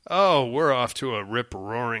Oh, we're off to a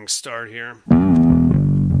rip-roaring start here.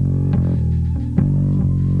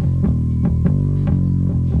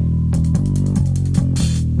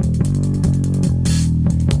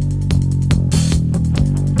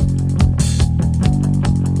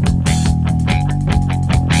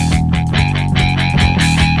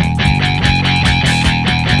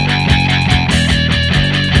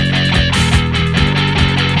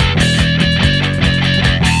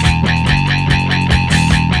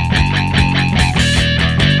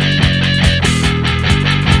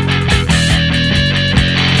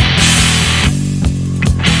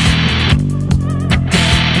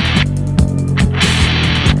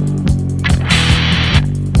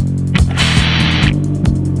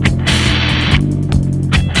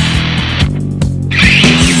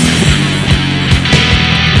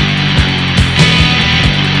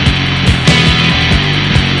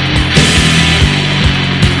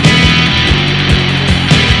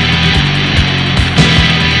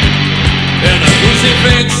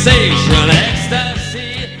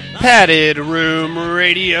 Padded Room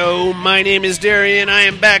Radio. My name is Darian. I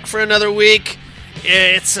am back for another week.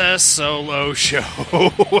 It's a solo show.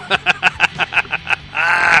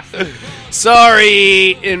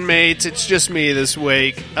 Sorry, inmates. It's just me this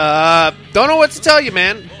week. Don't know what to tell you,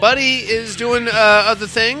 man. Buddy is doing other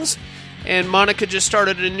things, and Monica just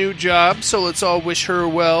started a new job, so let's all wish her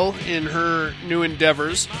well in her new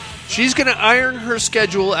endeavors. She's going to iron her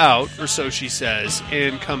schedule out, or so she says,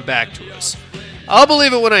 and come back to us. I'll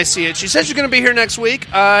believe it when I see it. She said she's going to be here next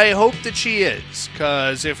week. I hope that she is,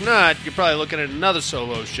 because if not, you're probably looking at another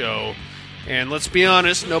solo show. And let's be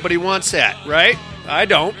honest, nobody wants that, right? I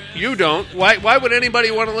don't. You don't. Why would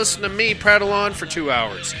anybody want to listen to me prattle on for 2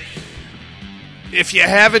 hours? If you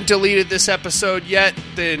haven't deleted this episode yet,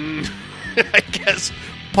 then I guess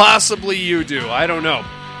possibly you do. I don't know.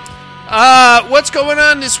 What's going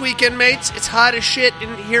on this weekend, mates? It's hot as shit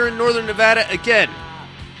here in northern Nevada again.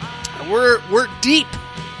 We're deep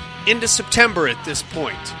into September at this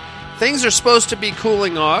point. Things are supposed to be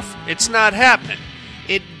cooling off. It's not happening.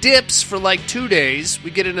 It dips for like 2 days.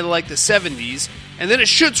 We get into like the 70s. And then it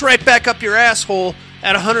shoots right back up your asshole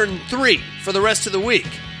at 103 for the rest of the week.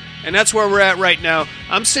 And that's where we're at right now.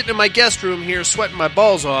 I'm sitting in my guest room here sweating my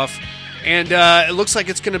balls off. And it looks like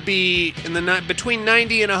it's going to be in the between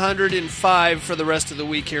 90 and 105 for the rest of the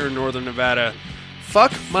week here in northern Nevada.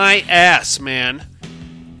 Fuck my ass, man.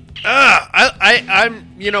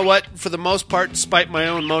 I'm, you know what, for the most part, despite my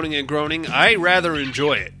own moaning and groaning, I rather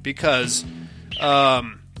enjoy it because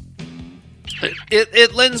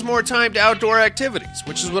it lends more time to outdoor activities,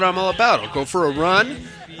 which is what I'm all about. I'll go for a run.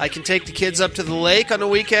 I can take the kids up to the lake on the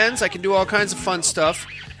weekends. I can do all kinds of fun stuff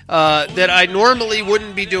that I normally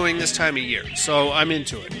wouldn't be doing this time of year. So I'm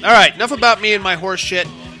into it. All right, enough about me and my horse shit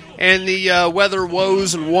and the weather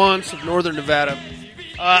woes and wants of northern Nevada.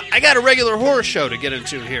 I got a regular horror show to get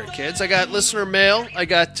into here, kids. I got listener mail. I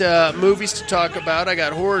got movies to talk about. I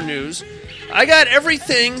got horror news. I got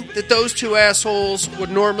everything that those two assholes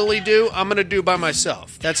would normally do, I'm going to do by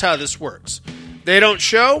myself. That's how this works. They don't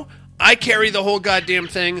show. I carry the whole goddamn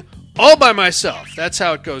thing all by myself. That's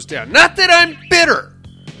how it goes down. Not that I'm bitter,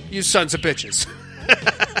 you sons of bitches.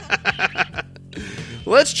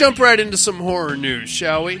 Let's jump right into some horror news,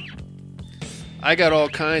 shall we? I got all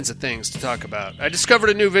kinds of things to talk about. I discovered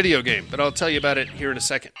a new video game, but I'll tell you about it here in a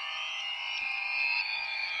second.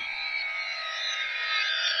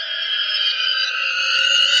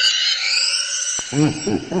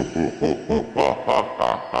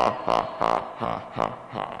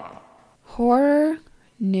 Horror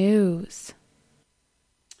news.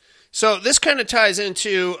 So this kind of ties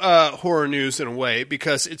into horror news in a way,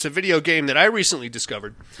 because it's a video game that I recently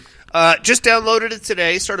discovered. Just downloaded it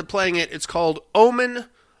today, started playing it. It's called Omen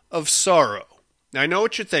of Sorrow. Now, I know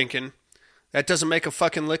what you're thinking. That doesn't make a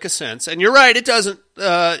fucking lick of sense. And you're right, it doesn't.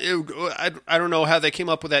 I don't know how they came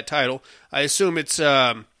up with that title. I assume it's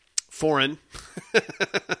foreign.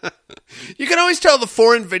 You can always tell the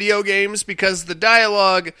foreign video games because the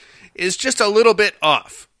dialogue is just a little bit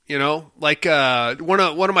off. You know, like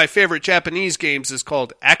one of my favorite Japanese games is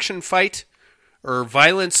called Action Fight or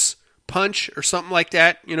Violence Punch or something like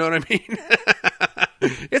that. You know what I mean?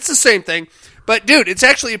 It's the same thing. But, dude, it's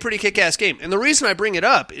actually a pretty kick-ass game. And the reason I bring it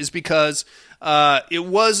up is because it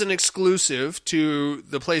was an exclusive to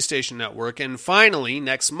the PlayStation Network. And finally,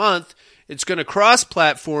 next month, it's going to cross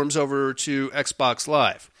platforms over to Xbox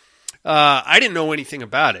Live. I didn't know anything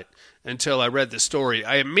about it until I read the story.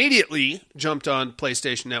 I immediately jumped on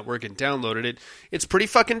PlayStation Network and downloaded it. It's pretty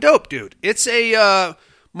fucking dope, dude. It's a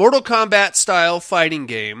Mortal Kombat-style fighting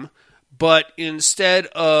game, but instead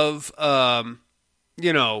of,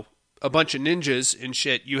 a bunch of ninjas and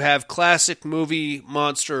shit, you have classic movie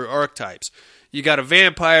monster archetypes. You got a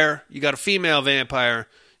vampire, you got a female vampire,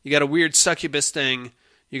 you got a weird succubus thing,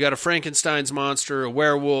 you got a Frankenstein's monster, a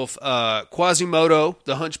werewolf, Quasimodo,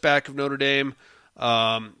 the Hunchback of Notre Dame.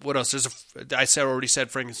 What else? Already said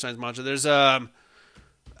Frankenstein's monster. There's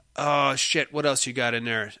oh shit, what else you got in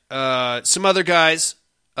there? Some other guys.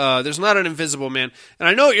 There's not an Invisible Man. And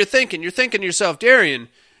I know what you're thinking. You're thinking to yourself, Darian,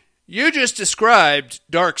 you just described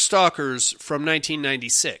Dark Stalkers from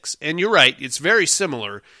 1996. And you're right, it's very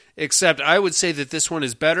similar, except I would say that this one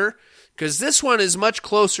is better, because this one is much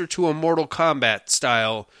closer to a Mortal Kombat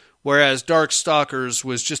style, whereas Dark Stalkers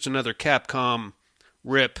was just another Capcom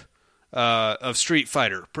rip of Street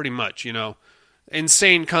Fighter, pretty much, you know.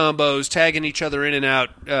 Insane combos, tagging each other in and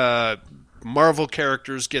out, Marvel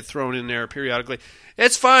characters get thrown in there periodically.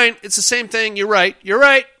 It's fine, it's the same thing, you're right, you're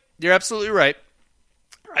absolutely right.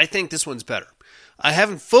 I think this one's better. I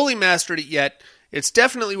haven't fully mastered it yet. It's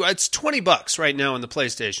 $20 right now on the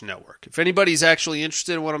PlayStation Network. If anybody's actually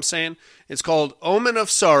interested in what I'm saying, it's called Omen of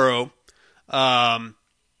Sorrow.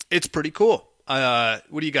 It's pretty cool.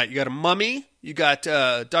 What do you got? You got a mummy. You got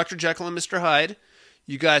Dr. Jekyll and Mr. Hyde.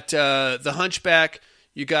 You got the Hunchback.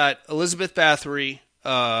 You got Elizabeth Bathory,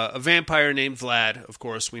 a vampire named Vlad. Of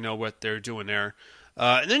course, we know what they're doing there.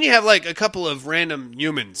 And then you have like a couple of random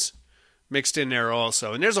humans mixed in there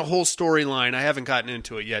also. And there's a whole storyline. I haven't gotten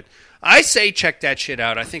into it yet. I say check that shit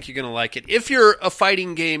out. I think you're going to like it. If you're a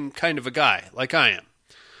fighting game kind of a guy, like I am.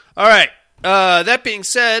 All right. That being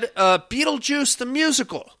said, Beetlejuice the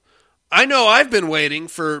Musical. I know I've been waiting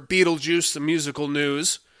for Beetlejuice the Musical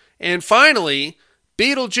news. And finally,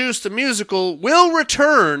 Beetlejuice the Musical will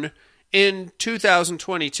return in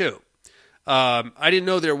 2022. I didn't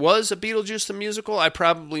know there was a Beetlejuice the Musical. I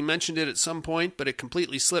probably mentioned it at some point, but it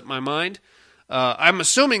completely slipped my mind. I'm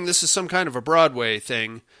assuming this is some kind of a Broadway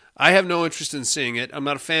thing. I have no interest in seeing it. I'm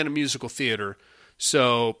not a fan of musical theater.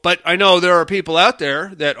 So, but I know there are people out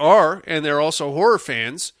there that are, and they're also horror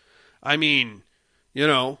fans. I mean, you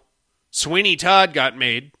know, Sweeney Todd got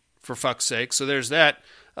made, for fuck's sake, so there's that.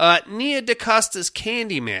 Nia DaCosta's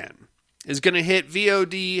Candyman is going to hit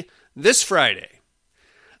VOD this Friday.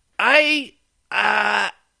 I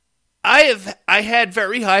had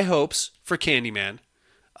very high hopes for Candyman.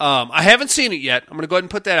 I haven't seen it yet. I'm going to go ahead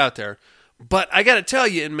and put that out there. But I got to tell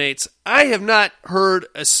you, inmates, I have not heard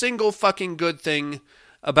a single fucking good thing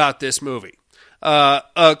about this movie.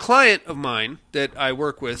 A client of mine that I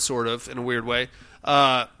work with, sort of, in a weird way,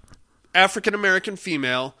 African-American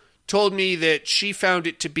female, told me that she found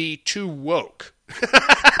it to be too woke.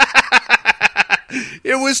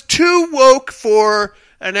 It was too woke for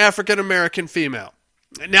an African-American female.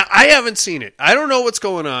 Now, I haven't seen it. I don't know what's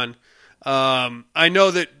going on. I know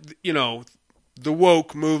that, you know, the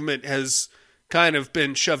woke movement has kind of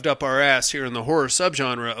been shoved up our ass here in the horror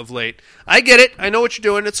subgenre of late. I get it. I know what you're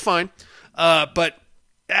doing. It's fine. But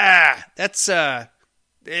that's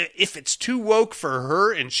if it's too woke for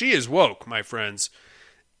her, and she is woke, my friends,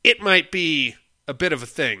 it might be a bit of a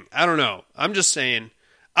thing. I don't know. I'm just saying.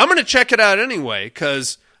 I'm going to check it out anyway,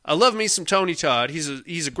 because I love me some Tony Todd.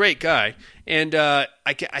 He's a great guy. And I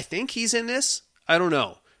think he's in this. I don't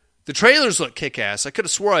know. The trailers look kick-ass. I could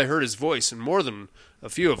have swore I heard his voice in more than a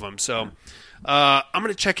few of them. So I'm going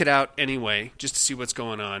to check it out anyway, just to see what's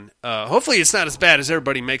going on. Hopefully it's not as bad as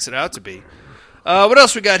everybody makes it out to be. What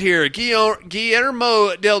else we got here?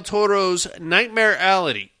 Guillermo del Toro's Nightmare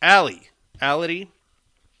Alley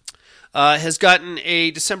has gotten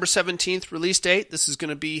a December 17th release date. This is going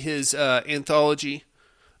to be his anthology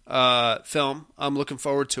film. I'm looking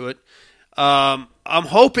forward to it. I'm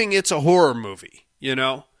hoping it's a horror movie, you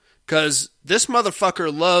know, because this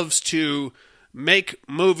motherfucker loves to make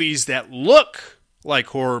movies that look like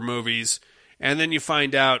horror movies, and then you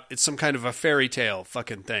find out it's some kind of a fairy tale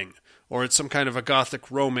fucking thing, or it's some kind of a gothic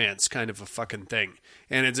romance kind of a fucking thing.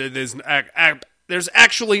 And there's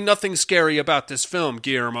actually nothing scary about this film,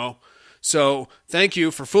 Guillermo. So thank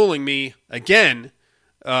you for fooling me again,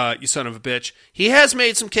 you son of a bitch. He has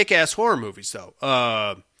made some kick-ass horror movies, though.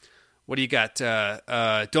 What do you got?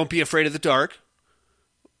 Don't Be Afraid of the Dark.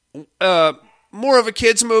 More of a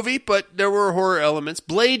kid's movie, but there were horror elements.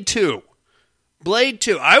 Blade 2.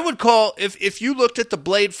 I would call, if you looked at the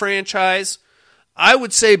Blade franchise, I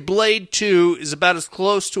would say Blade 2 is about as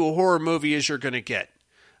close to a horror movie as you're going to get.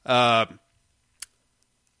 I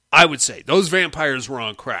would say. Those vampires were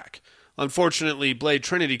on crack. Unfortunately, Blade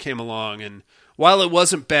Trinity came along, and while it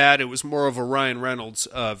wasn't bad, it was more of a Ryan Reynolds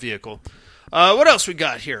vehicle. What else we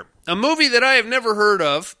got here? A movie that I have never heard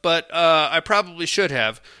of, but I probably should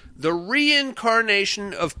have. The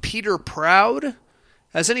Reincarnation of Peter Proud.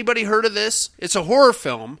 Has anybody heard of this? It's a horror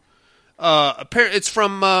film It's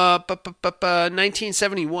from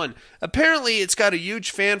 1971. Apparently, it's got a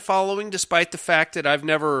huge fan following, despite the fact that I've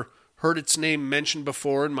never heard its name mentioned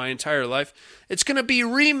before in my entire life. It's going to be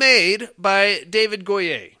remade by David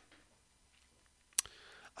Goyer.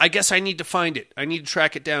 I guess I need to find it. I need to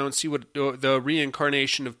track it down and see what the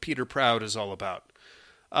reincarnation of Peter Proud is all about.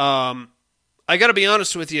 I got to be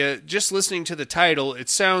honest with you. Just listening to the title, it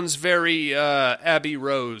sounds very Abbey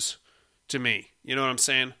Rose to me. You know what I'm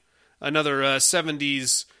saying? Another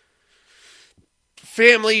 70s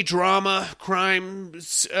family drama, crime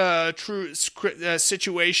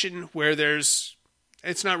situation where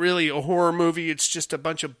it's not really a horror movie. It's just a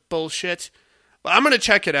bunch of bullshit. Well, I'm going to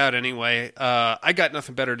check it out anyway. I got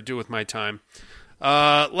nothing better to do with my time.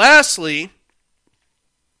 Lastly,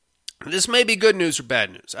 this may be good news or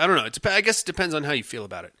bad news. I don't know. I guess it depends on how you feel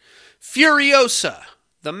about it. Furiosa,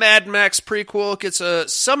 the Mad Max prequel, gets a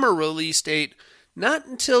summer release date, not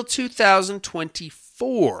until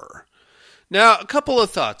 2024. Now, a couple of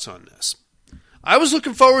thoughts on this. I was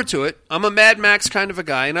looking forward to it. I'm a Mad Max kind of a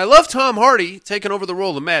guy, and I love Tom Hardy taking over the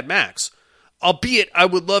role of Mad Max. Albeit, I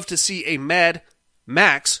would love to see a Mad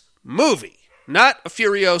Max movie, not a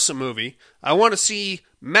Furiosa movie. I want to see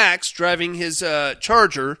Max driving his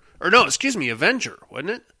Avenger, wasn't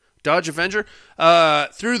it? Dodge Avenger,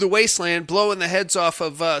 through the wasteland, blowing the heads off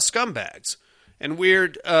of scumbags and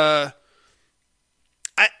weird. I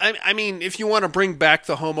mean, if you want to bring back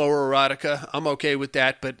the homoerotica, I'm okay with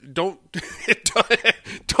that, but don't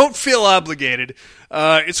feel obligated.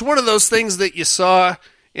 It's one of those things that you saw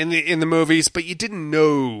in the movies, but you didn't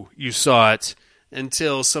know you saw it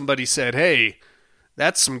until somebody said, "Hey,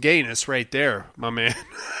 that's some gayness right there, my man."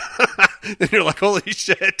 And you're like, "Holy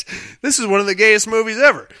shit, this is one of the gayest movies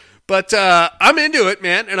ever." But I'm into it,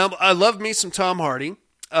 man, and I love me some Tom Hardy.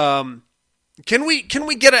 Can we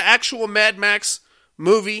get an actual Mad Max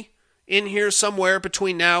movie in here somewhere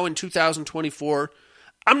between now and 2024?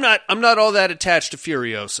 I'm not all that attached to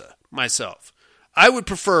Furiosa myself. I would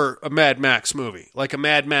prefer a Mad Max movie, like a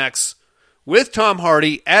Mad Max with Tom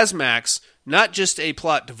Hardy as Max, not just a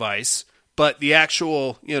plot device, but the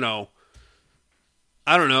actual, I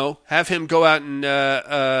don't know, have him go out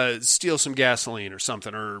and steal some gasoline or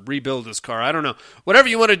something, or rebuild his car. I don't know. Whatever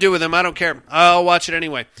you want to do with him, I don't care. I'll watch it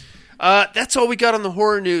anyway. That's all we got on the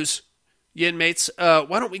horror news, you inmates. Why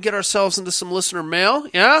don't we get ourselves into some listener mail?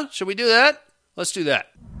 Yeah? Should we do that? Let's do that.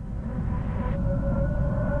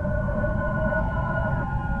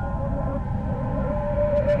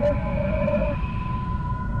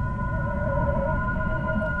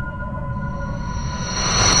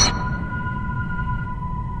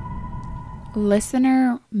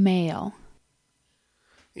 Listener mail.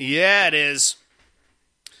 Yeah, it is.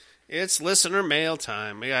 It's listener mail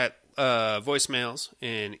time. We got voicemails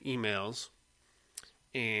and emails.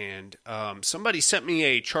 And somebody sent me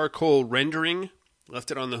a charcoal rendering.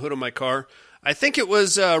 Left it on the hood of my car. I think it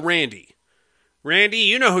was Randy. Randy,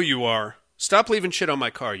 you know who you are. Stop leaving shit on my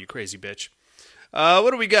car, you crazy bitch.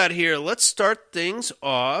 What do we got here? Let's start things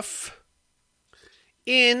off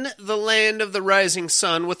in the land of the rising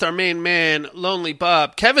sun with our main man, Lonely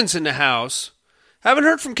Bob. Kevin's in the house. Haven't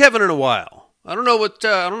heard from Kevin in a while. I don't know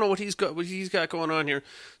what he's got going on here.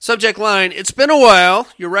 Subject line: It's been a while.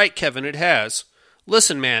 You're right, Kevin. It has.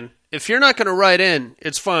 Listen, man. If you're not going to write in,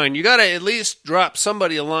 it's fine. You got to at least drop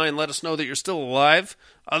somebody a line. Let us know that you're still alive.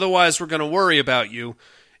 Otherwise, we're going to worry about you.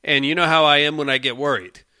 And you know how I am when I get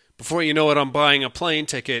worried. Before you know it, I'm buying a plane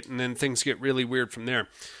ticket, and then things get really weird from there.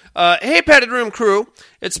 Hey, Padded Room crew.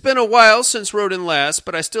 It's been a while since wrote in last,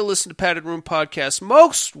 but I still listen to Padded Room podcasts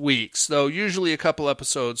most weeks, though usually a couple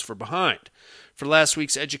episodes behind. For last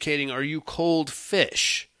week's Educating Are You Cold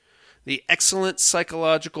Fish? The excellent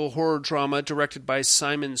psychological horror drama directed by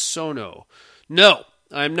Simon Sono. No,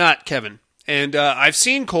 I'm not, Kevin. And I've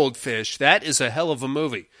seen Cold Fish. That is a hell of a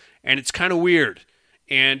movie. And it's kind of weird.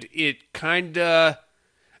 And it kind of...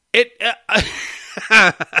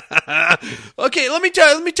 Okay, let me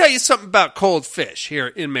tell you something about Cold Fish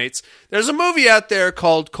here, inmates. There's a movie out there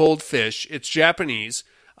called Cold Fish. It's Japanese.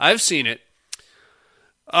 I've seen it.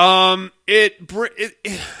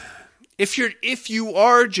 If you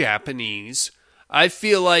are Japanese, I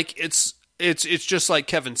feel like it's just like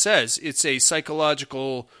Kevin says. It's a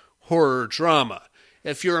psychological horror drama.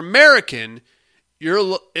 If you're American,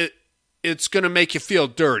 it's going to make you feel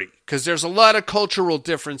dirty because there's a lot of cultural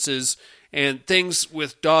differences and things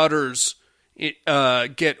with daughters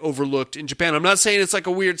get overlooked in Japan. I'm not saying it's like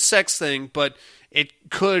a weird sex thing, but it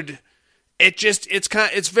could.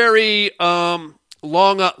 It's very Long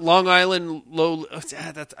Island low.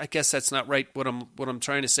 I guess that's not right. What I'm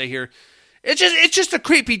trying to say here. It's just a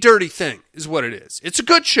creepy, dirty thing is what it is. It's a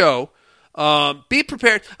good show. Be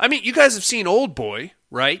prepared. I mean, you guys have seen Old Boy,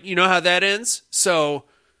 right? You know how that ends? So,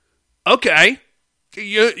 okay.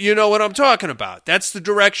 You know what I'm talking about. That's the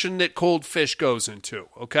direction that Cold Fish goes into,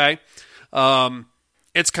 okay?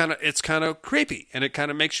 It's kind of creepy, and it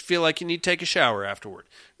kind of makes you feel like you need to take a shower afterward.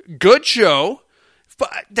 Good show, but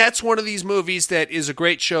that's one of these movies that is a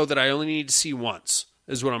great show that I only need to see once,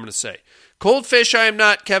 is what I'm going to say. Cold Fish, I am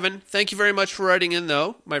not, Kevin. Thank you very much for writing in,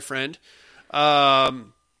 though, my friend.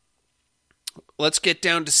 Let's get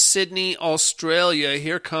down to Sydney, Australia.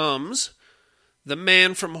 Here comes the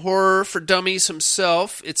man from Horror for Dummies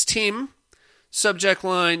himself. It's Tim. Subject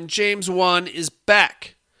line, James Wan is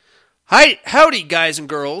back. Hi, howdy, guys and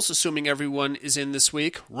girls, assuming everyone is in this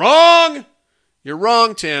week. Wrong! You're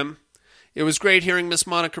wrong, Tim. It was great hearing Miss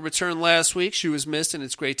Monica return last week. She was missed, and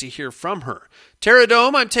it's great to hear from her.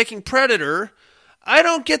 Terradome, I'm taking Predator. I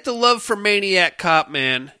don't get the love for Maniac Cop,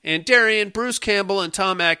 man. And Darian, Bruce Campbell, and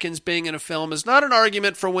Tom Atkins being in a film is not an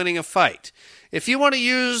argument for winning a fight. If you want to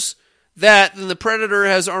use that, then the Predator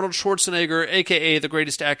has Arnold Schwarzenegger, a.k.a. the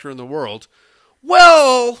greatest actor in the world.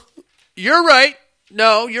 Well, you're right.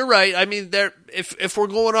 No, you're right. I mean, if we're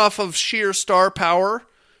going off of sheer star power,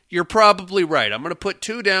 you're probably right. I'm going to put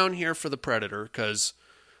 2 down here for the Predator because,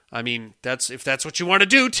 I mean, if that's what you want to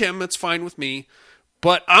do, Tim, that's fine with me.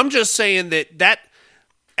 But I'm just saying that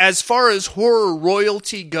as far as horror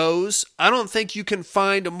royalty goes, I don't think you can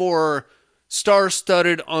find a more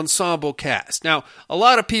star-studded ensemble cast. Now, a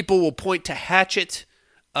lot of people will point to Hatchet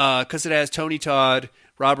because it has Tony Todd,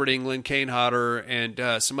 Robert Englund, Kane Hodder,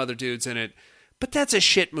 and some other dudes in it. But that's a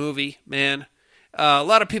shit movie, man. A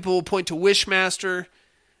lot of people will point to Wishmaster.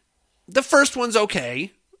 The first one's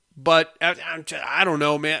okay, but I don't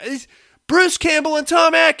know, man. It's Bruce Campbell and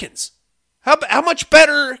Tom Atkins. How much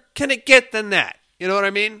better can it get than that? You know what I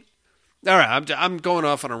mean? All right, I'm going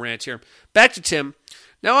off on a rant here. Back to Tim.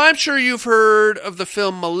 Now, I'm sure you've heard of the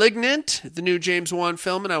film Malignant, the new James Wan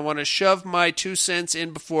film, and I want to shove my 2 cents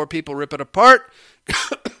in before people rip it apart.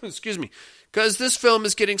 Excuse me. Because this film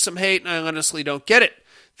is getting some hate, and I honestly don't get it.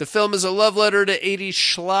 The film is a love letter to 80s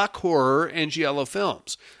schlock horror and giallo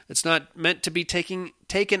films. It's not meant to be taken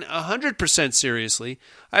 100% seriously.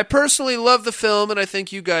 I personally love the film, and I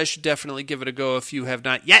think you guys should definitely give it a go if you have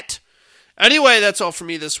not yet. Anyway, that's all for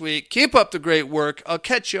me this week. Keep up the great work. I'll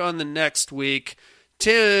catch you on the next week.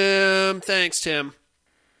 Tim, thanks, Tim.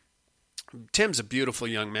 Tim's a beautiful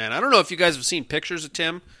young man. I don't know if you guys have seen pictures of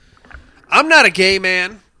Tim. I'm not a gay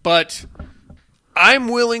man, but I'm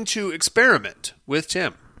willing to experiment with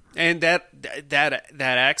Tim and that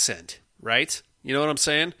accent, right? You know what I'm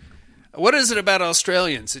saying? What is it about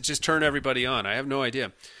Australians that just turn everybody on? I have no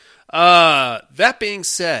idea. That being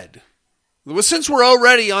said, since we're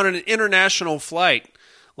already on an international flight,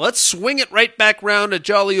 let's swing it right back round to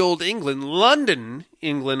jolly old England, London,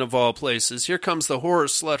 England of all places. Here comes the horror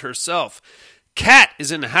slut herself. Kat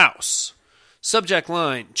is in the house. Subject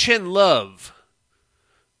line, Chin Love.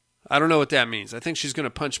 I don't know what that means. I think she's going to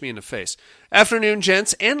punch me in the face. Afternoon,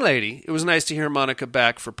 gents and lady. It was nice to hear Monica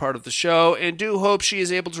back for part of the show, and do hope she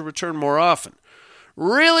is able to return more often.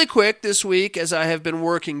 Really quick this week, as I have been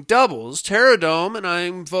working doubles, Terradome, and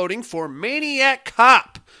I'm voting for Maniac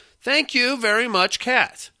Cop. Thank you very much,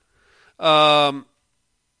 Kat.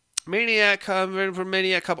 Maniac Cop, I'm voting for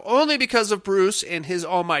Maniac Cop only because of Bruce and his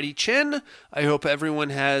almighty chin. I hope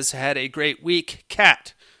everyone has had a great week,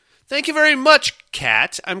 Kat. Thank you very much,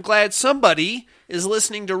 Kat. I'm glad somebody is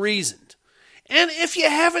listening to Reasoned. And if you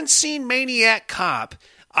haven't seen Maniac Cop,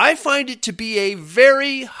 I find it to be a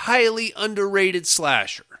very highly underrated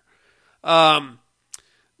slasher.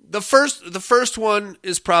 The first one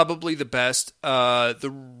is probably the best.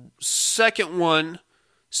 The second one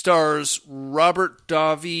stars Robert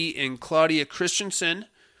Davi and Claudia Christensen,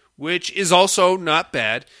 which is also not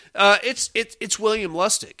bad. It's William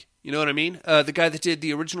Lustig. You know what I mean? The guy that did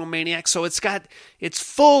the original Maniac. So it's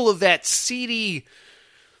full of that seedy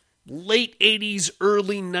late 80s,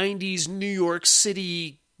 early 90s New York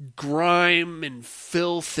City grime and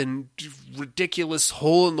filth and ridiculous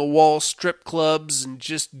hole-in-the-wall strip clubs and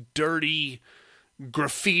just dirty,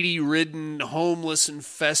 graffiti-ridden,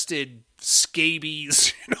 homeless-infested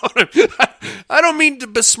scabies. You know what I mean? I don't mean to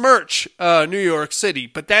besmirch New York City,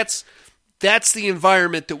 but that's the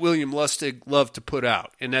environment that William Lustig loved to put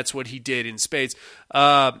out, and that's what he did in spades.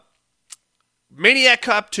 Maniac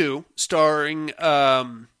Cop 2, starring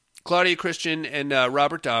Claudia Christian and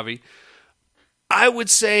Robert Davi. I would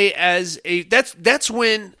say that's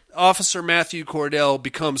when Officer Matthew Cordell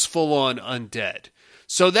becomes full-on undead.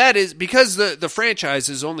 So that is, because the franchise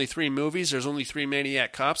is only 3 movies, there's only 3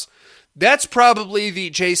 Maniac Cops, that's probably the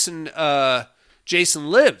Jason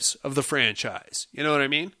Lives of the franchise. You know what I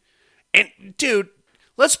mean? And dude,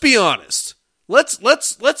 let's be honest.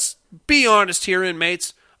 Let's be honest here,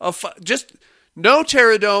 inmates. Just no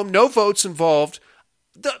Terradome, no votes involved.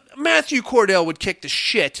 Matthew Cordell would kick the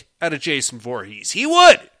shit out of Jason Voorhees. He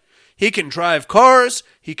would. He can drive cars.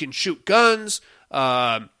 He can shoot guns.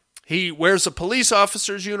 He wears a police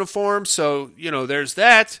officer's uniform, so there's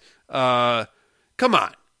that. Come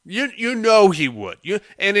on. You know he would.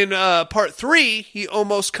 And in part 3, he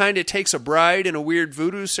almost kind of takes a bride in a weird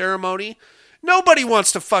voodoo ceremony. Nobody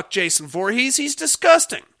wants to fuck Jason Voorhees. He's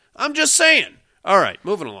disgusting. I'm just saying. All right,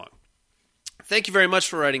 moving along. Thank you very much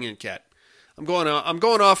for writing in, Kat. I'm going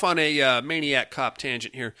off on a maniac cop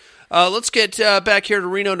tangent here. Let's get back here to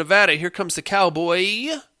Reno, Nevada. Here comes the cowboy.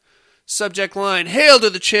 Subject line, hail to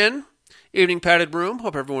the chin. Evening padded room.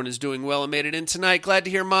 Hope everyone is doing well and made it in tonight. Glad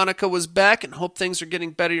to hear Monica was back and hope things are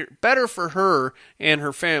getting better for her and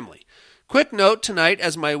her family. Quick note tonight,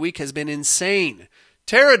 as my week has been insane.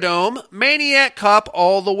 Terradome, maniac cop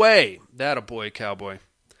all the way. That a boy, cowboy.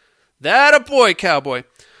 That a boy, cowboy.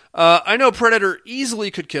 I know Predator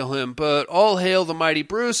easily could kill him, but all hail the mighty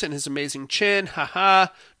Bruce and his amazing chin. Haha.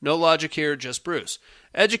 No logic here, just Bruce.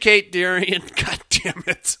 Educate Darian. God damn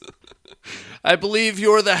it. I believe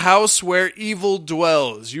you're the house where evil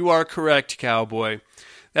dwells. You are correct, cowboy.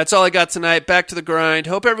 That's all I got tonight. Back to the grind.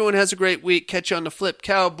 Hope everyone has a great week. Catch you on the flip,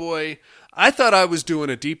 cowboy. I thought I was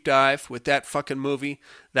doing a deep dive with that fucking movie,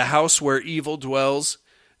 The House Where Evil Dwells.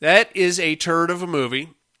 That is a turd of a movie.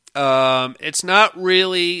 It's not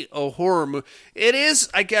really a horror movie. It is,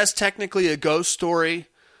 I guess, technically a ghost story.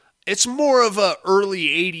 It's more of a early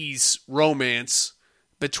 80s romance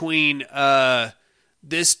between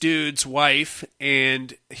this dude's wife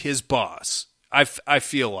and his boss. I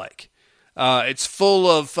feel like. It's full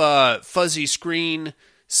of fuzzy screen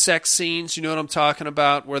sex scenes, you know what I'm talking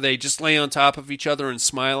about, where they just lay on top of each other and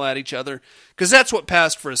smile at each other. Because that's what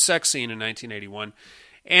passed for a sex scene in 1981.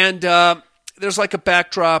 And there's like a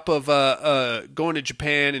backdrop of going to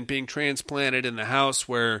Japan and being transplanted in the house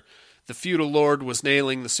where the feudal lord was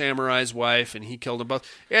nailing the samurai's wife and he killed them both.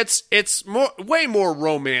 It's way more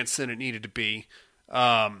romance than it needed to be.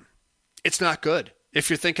 It's not good. If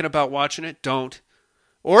you're thinking about watching it, don't.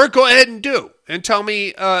 Or go ahead and do. And tell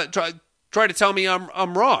me, try to tell me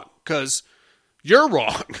I'm wrong. Because you're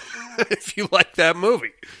wrong if you like that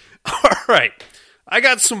movie. All right. I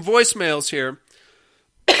got some voicemails here.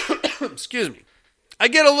 Excuse me. I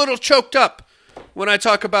get a little choked up when I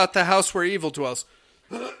talk about The House Where Evil Dwells.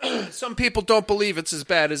 Some people don't believe it's as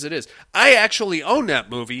bad as it is. I actually own that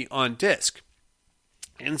movie on disc.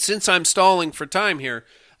 And since I'm stalling for time here,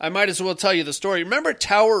 I might as well tell you the story. Remember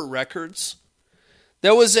Tower Records?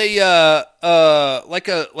 There was a like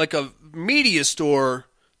a media store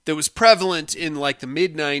that was prevalent in like the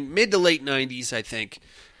mid to late 90s, I think,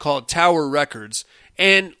 called Tower Records.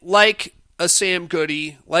 And like a Sam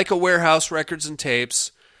Goody, like a Warehouse Records and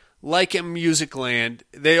Tapes, like a Musicland,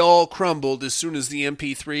 they all crumbled as soon as the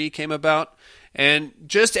MP3 came about. And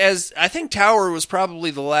just as, I think Tower was probably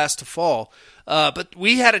the last to fall, but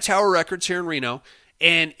we had a Tower Records here in Reno,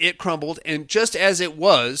 and it crumbled, and just as it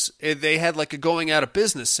was, they had like a going out of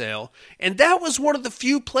business sale, and that was one of the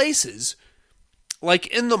few places, like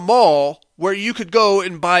in the mall, where you could go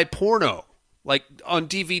and buy porno, like on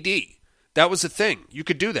DVD. That was a thing. You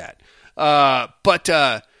could do that. But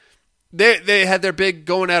they had their big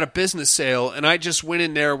going out of business sale, and I just went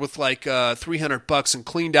in there with like $300 and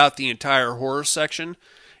cleaned out the entire horror section.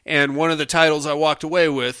 And one of the titles I walked away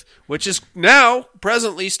with, which is now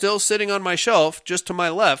presently still sitting on my shelf just to my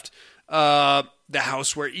left, The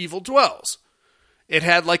House Where Evil Dwells. It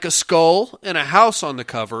had like a skull and a house on the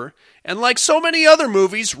cover, and like so many other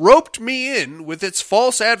movies, roped me in with its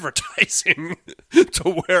false advertising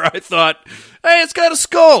to where I thought, hey, it's got a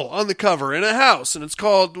skull on the cover and a house, and it's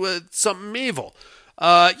called something evil.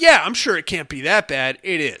 Yeah, I'm sure it can't be that bad.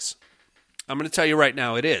 It is. I'm going to tell you right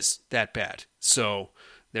now, it is that bad. So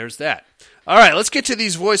there's that. All right, let's get to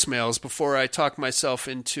these voicemails before I talk myself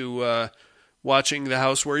into watching The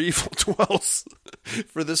House Where Evil Dwells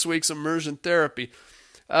for this week's immersion therapy.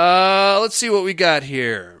 Let's see what we got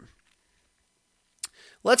here.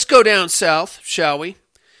 Let's go down south, shall we?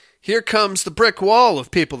 Here comes the brick wall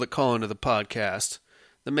of people that call into the podcast.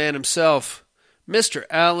 The man himself, Mr.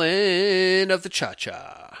 Allen of the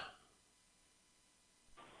Cha-Cha.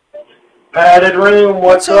 Padded room,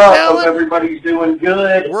 what's up? Alan? Hope everybody's doing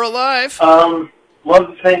good. We're alive. Love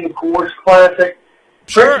the thing, of course, classic.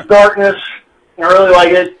 Sure. Prince of Darkness, I really like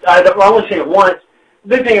it. I only seen it once.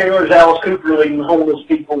 The big thing I remember is Alice Cooper leading homeless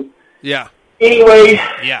people. Yeah. Anyway,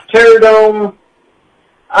 Yeah. Terradome.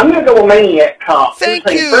 I'm going to go with Maniac Cop. Thank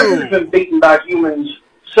this thing, you. Predator's been beaten by humans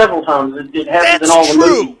several times. It happens That's in all the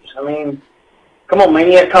true. movies. I mean, come on, man.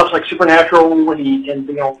 He had cops like Supernatural. He can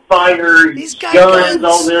be on fire. He's He's got guns, guns.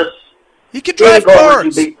 all this. He could Danny drive Glover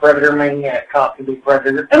cars. can be Predator. Maniac Cop can be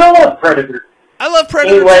Predator. And I love Predator. I love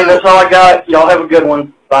Predator Anyway, too. that's all I got. Y'all have a good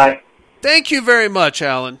one. Bye. Thank you very much,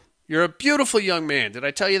 Alan. You're a beautiful young man. Did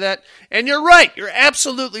I tell you that? And you're right. You're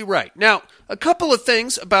absolutely right. Now, a couple of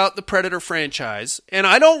things about the Predator franchise, and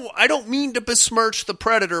I don't mean to besmirch the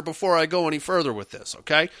Predator before I go any further with this,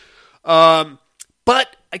 okay?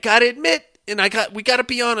 But I gotta admit, and we gotta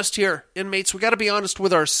be honest here, inmates. We gotta be honest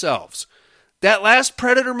with ourselves. That last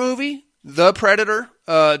Predator movie, The Predator,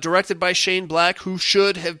 directed by Shane Black, who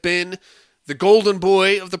should have been the golden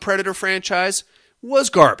boy of the Predator franchise, was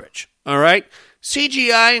garbage. All right.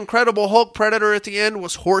 CGI Incredible Hulk Predator at the end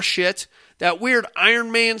was horseshit. That weird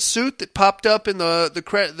Iron Man suit that popped up in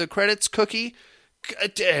the credits cookie.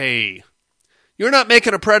 Hey, you're not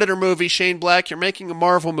making a Predator movie, Shane Black. You're making a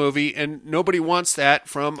Marvel movie, and nobody wants that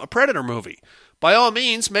from a Predator movie. By all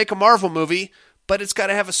means, make a Marvel movie, but it's got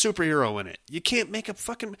to have a superhero in it. You can't make a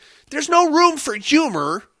fucking... There's no room for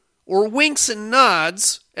humor or winks and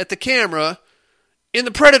nods at the camera in the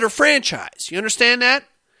Predator franchise. You understand that?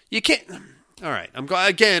 You can't... All right, I'm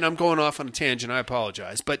going off on a tangent. I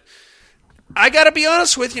apologize, but I got to be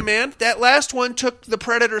honest with you, man. That last one took the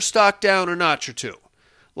Predator stock down a notch or two.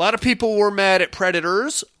 A lot of people were mad at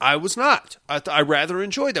Predators. I was not. I rather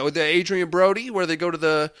enjoyed that with the Adrian Brody, where they go to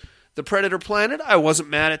the Predator planet. I wasn't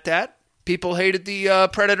mad at that. People hated the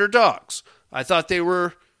Predator dogs. I thought they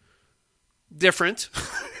were different.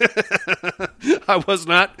 I was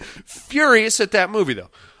not furious at that movie,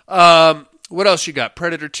 though. What else you got?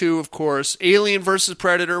 Predator 2, of course. Alien vs.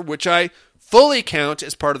 Predator, which I fully count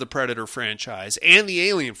as part of the Predator franchise, and the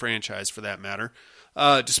Alien franchise, for that matter,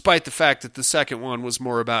 despite the fact that the second one was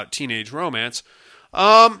more about teenage romance.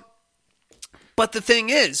 But the thing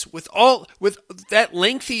is, with that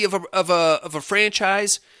lengthy of a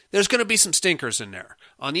franchise, there's going to be some stinkers in there.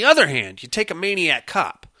 On the other hand, you take a Maniac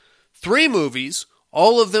Cop. 3 movies,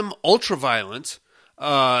 all of them ultra-violent,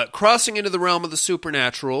 crossing into the realm of the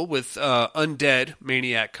supernatural with undead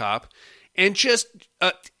Maniac Cop. And just,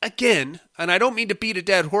 again, and I don't mean to beat a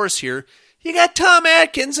dead horse here, you got Tom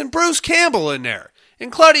Atkins and Bruce Campbell in there.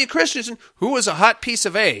 And Claudia Christensen, who was a hot piece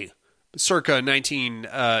of A, circa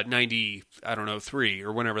 1990, 3,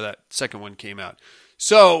 or whenever that second one came out.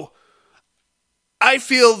 So, I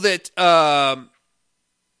feel that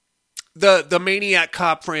the Maniac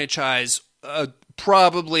Cop franchise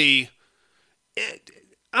probably...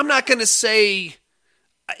 I'm not going to say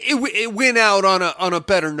it went out on a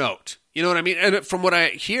better note. You know what I mean? And from what I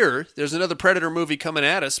hear, there's another Predator movie coming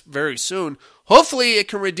at us very soon. Hopefully it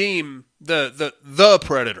can redeem the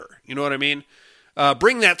Predator. You know what I mean?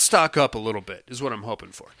 Bring that stock up a little bit is what I'm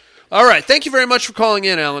hoping for. All right. Thank you very much for calling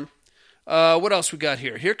in, Alan. What else we got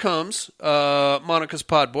here? Here comes Monica's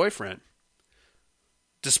pod boyfriend.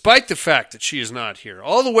 Despite the fact that she is not here,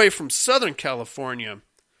 all the way from Southern California...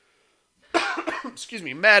 excuse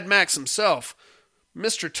me, Mad Max himself,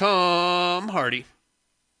 Mr. Tom Hardy.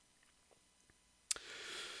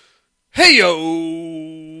 Hey-yo,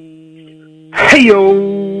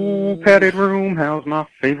 padded room. How's my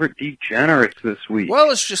favorite degenerates this week?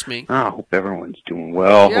 Well, it's just me. I hope everyone's doing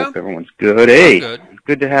well. Yeah. Hope everyone's good. Hey, good. It's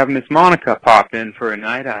good to have Miss Monica pop in for a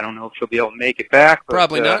night. I don't know if she'll be able to make it back. But,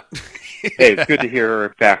 Probably not. Hey, it's good to hear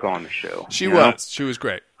her back on the show. She was. She was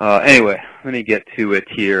great. Anyway, let me get to it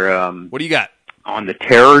here. What do you got? On the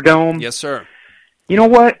Terror Dome. Yes, sir. You know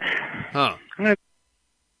what? Huh.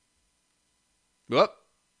 Whoop.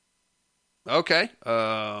 Okay.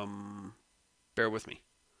 Bear with me.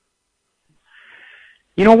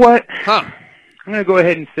 You know what? Huh. I'm going to go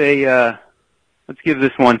ahead and say, let's give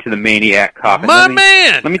this one to the Maniac Cop. My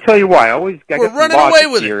man! Let me tell you why. I got We're some running logic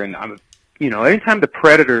away with here, and anytime the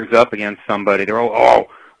Predator's up against somebody, they're all,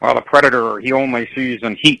 well, the Predator, he only sees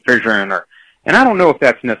in heat vision, and I don't know if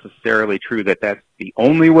that's necessarily true, that's the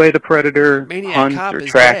only way the Predator Maniac hunts Cop or is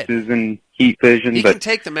tracks dead. is in heat vision. He but can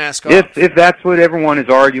take the mask off. if that's what everyone is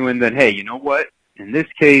arguing, then hey, you know what? In this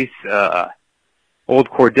case, old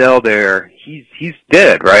Cordell there, he's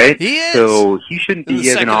dead, right? He is. So he shouldn't be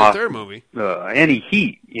giving off third movie. any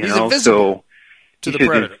heat, He's invisible to he the should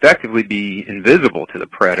Predator. effectively be invisible to the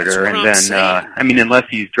Predator. That's what And I'm then, saying. unless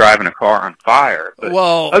he's driving a car on fire. But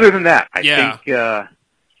Well, other than that, I yeah. think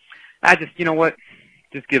I just, you know what?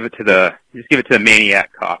 Just give it to the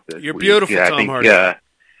Maniac Cop. You're beautiful, I Tom think, Hardy.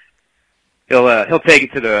 He'll take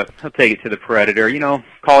it to the Predator.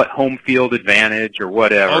 Call it home field advantage or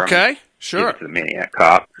whatever. Okay, Give sure. it to the Maniac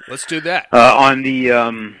Cop. Let's do that. On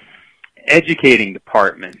the educating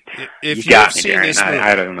department, If you got you've me seen there, this and movie.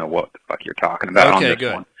 I don't know what the fuck you're talking about on Okay, this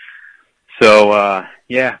good. one. So,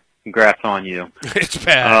 yeah, congrats on you. It's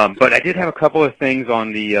bad. But I did have a couple of things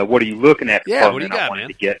on the what are you looking at Yeah, what do you department I got, wanted man?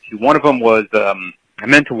 to get to. One of them was I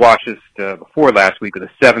meant to watch this before last week with The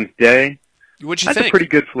Seventh Day. What'd you That's think? a pretty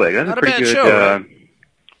good flick. That's Not a a pretty bad good show, right?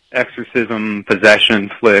 exorcism,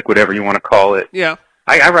 possession flick, whatever you want to call it. Yeah.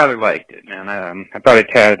 I rather liked it, man. I thought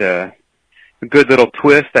it had a good little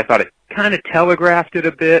twist. I thought it kind of telegraphed it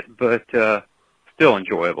a bit, but still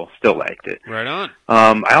enjoyable. Still liked it. Right on.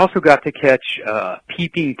 I also got to catch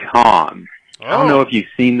Peeping Tom. Oh. I don't know if you've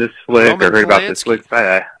seen this flick Roman or heard about this Polanski.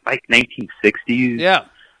 flick. It's like 1960s Yeah.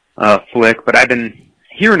 flick, but I've been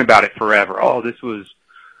hearing about it forever. Oh, this is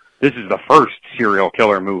the first serial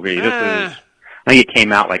killer movie. I think it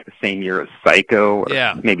came out like the same year as Psycho,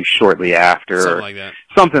 or maybe shortly after. Something like that.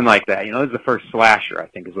 Something like that. You know, this is the first slasher, I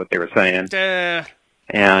think is what they were saying.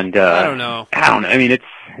 And I don't know. I mean, it's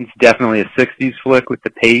definitely a 60s flick with the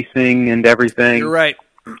pacing and everything. You're right.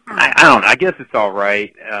 I don't know. I guess it's all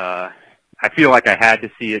right. I feel like I had to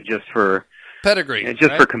see it just for pedigree,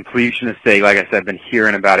 for completion's sake. Like I said, I've been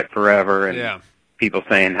hearing about it forever, and people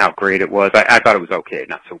saying how great it was. I thought it was okay,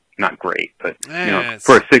 not great, but you know,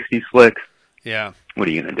 for a 60s flick. Yeah. What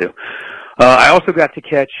are you going to do? I also got to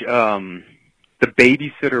catch The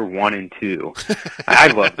Babysitter 1 and 2. I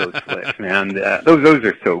love those flicks, man. Those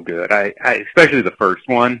are so good. I especially the first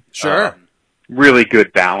one. Sure. Really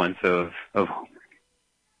good balance of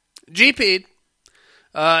GP'd.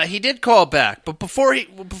 He did call back, but before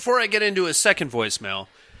I get into his second voicemail,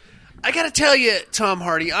 I got to tell you, Tom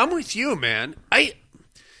Hardy, I'm with you, man. I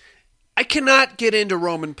cannot get into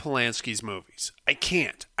Roman Polanski's movies. I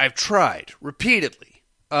can't. I've tried repeatedly.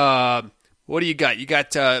 What do you got? You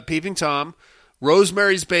got Peeping Tom,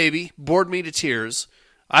 Rosemary's Baby, bored me to tears.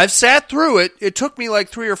 I've sat through it. It took me like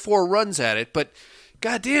 3 or 4 runs at it, but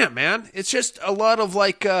goddamn, man, it's just a lot of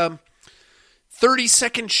like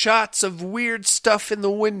 30-second shots of weird stuff in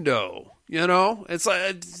the window. You know, it's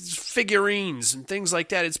like figurines and things like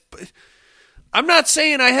that. I'm not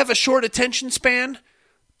saying I have a short attention span.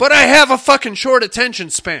 But I have a fucking short attention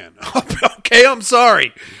span. Okay, I'm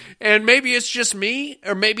sorry. And maybe it's just me,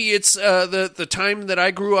 or maybe it's the time that I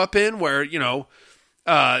grew up in where, you know,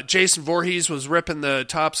 Jason Voorhees was ripping the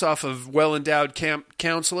tops off of well-endowed camp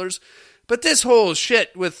counselors. But this whole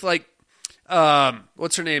shit with, like,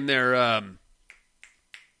 what's her name there?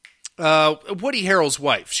 Woody Harrell's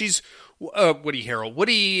wife. She's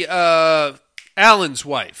Woody Allen's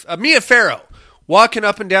wife. Mia Farrow. Walking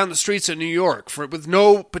up and down the streets of New York with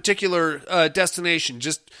no particular destination,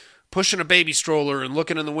 just pushing a baby stroller and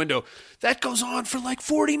looking in the window. That goes on for like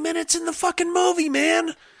 40 minutes in the fucking movie,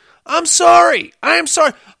 man. I'm sorry. I am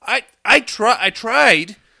sorry. I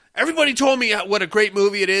tried. Everybody told me what a great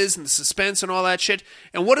movie it is and the suspense and all that shit.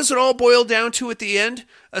 And what does it all boil down to at the end?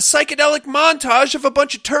 A psychedelic montage of a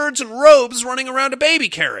bunch of turds in robes running around a baby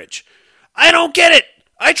carriage. I don't get it.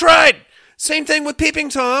 I tried. Same thing with Peeping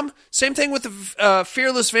Tom. Same thing with the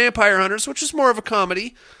Fearless Vampire Hunters, which is more of a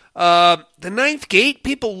comedy. The Ninth Gate,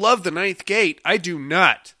 people love The Ninth Gate. I do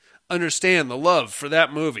not understand the love for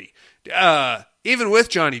that movie. Even with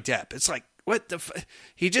Johnny Depp, it's like, what the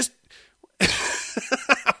he just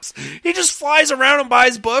he just flies around and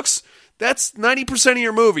buys books. That's 90% of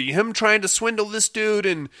your movie. Him trying to swindle this dude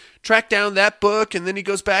and track down that book, and then he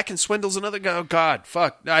goes back and swindles another guy. Oh God,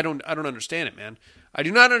 fuck! I don't understand it, man. I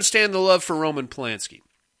do not understand the love for Roman Polanski.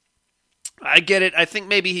 I get it. I think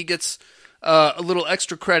maybe he gets a little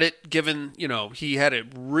extra credit given, you know, he had a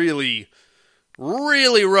really,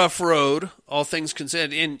 really rough road, all things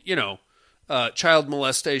considered, in, you know, child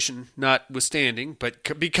molestation notwithstanding,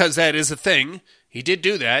 but because that is a thing, he did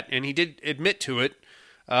do that, and he did admit to it,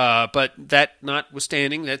 but that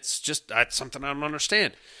notwithstanding, that's something I don't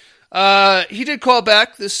understand. He did call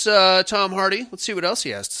back, this Tom Hardy. Let's see what else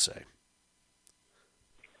he has to say.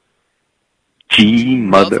 G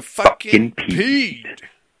motherfucking Pete.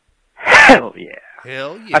 Hell yeah.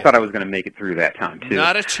 Hell yeah. I thought I was going to make it through that time, too.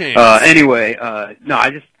 Not a chance. Anyway, no,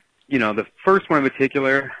 I just, you know, the first one in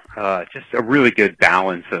particular, just a really good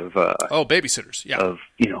balance of... Babysitters, yeah. Of,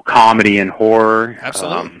 you know, comedy and horror.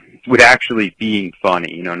 Absolutely. With actually being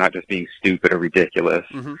funny, you know, not just being stupid or ridiculous.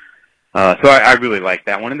 Mm-hmm. So I really like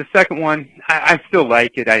that one. And the second one, I still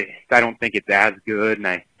like it. I don't think it's as good, and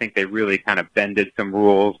I think they really kind of bended some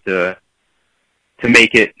rules to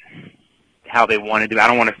make it how they wanted to. I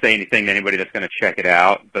don't want to say anything to anybody that's going to check it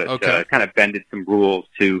out, but kind of bended some rules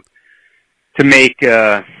to make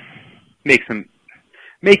the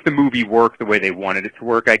movie work the way they wanted it to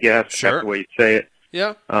work, I guess. Sure. That's the way you'd say it.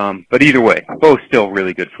 Yeah. But either way, both still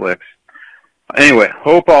really good flicks. Anyway,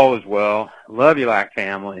 hope all is well. Love you like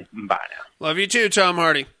family. Bye now. Love you too, Tom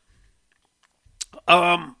Hardy.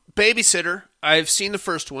 Babysitter. I've seen the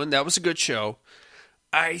first one. That was a good show.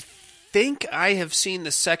 I think I have seen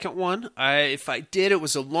the second one. If I did, it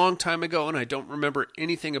was a long time ago, and I don't remember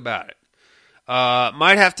anything about it.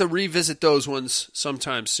 Might have to revisit those ones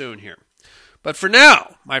sometime soon here. But for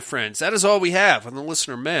now, my friends, that is all we have on the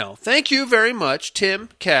listener mail. Thank you very much, Tim,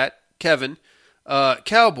 Kat, Kevin,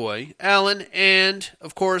 Cowboy, Alan, and,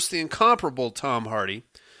 of course, the incomparable Tom Hardy.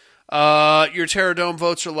 Your Terradome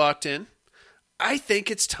votes are locked in. I think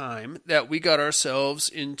it's time that we got ourselves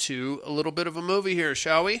into a little bit of a movie here,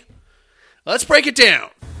 shall we? Let's break it down.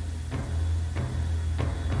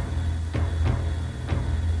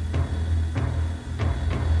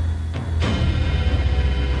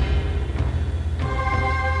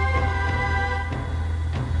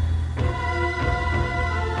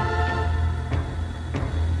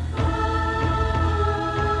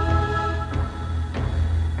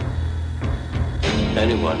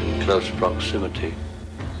 Anyone in close proximity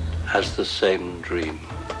has the same dream.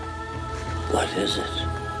 What is it?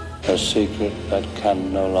 A secret that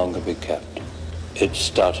can no longer be kept. It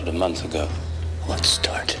started a month ago. What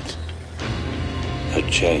started? A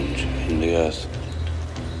change in the earth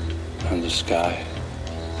and the sky.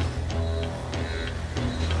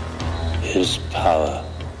 His power.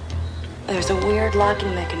 There's a weird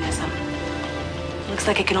locking mechanism. Looks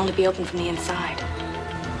like it can only be opened from the inside.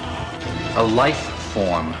 A life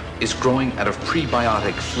form is growing out of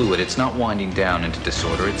prebiotic fluid. It's not winding down into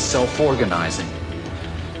disorder. It's self-organizing.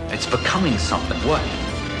 It's becoming something. What?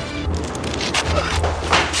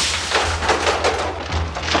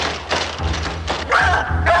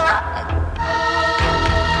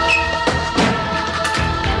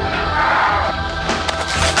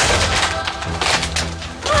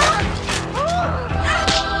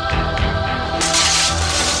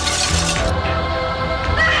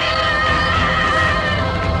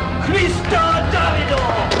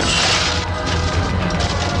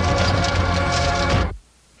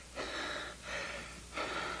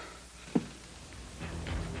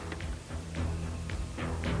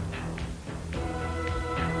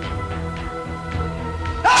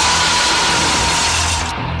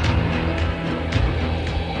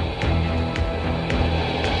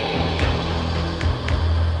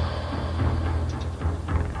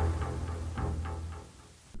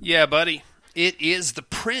 Yeah, buddy. It is The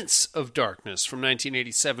Prince of Darkness from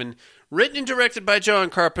 1987, written and directed by John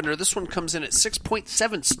Carpenter. This one comes in at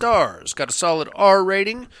 6.7 stars. Got a solid R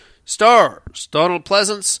rating. Stars: Donald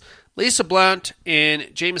Pleasance, Lisa Blount,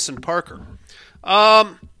 and Jameson Parker.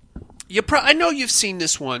 I know you've seen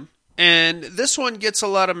this one, and this one gets a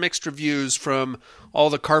lot of mixed reviews from all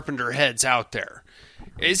the Carpenter heads out there.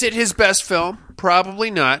 Is it his best film?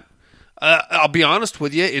 Probably not. I'll be honest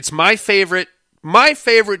with you. It's my favorite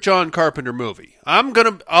John Carpenter movie. I'll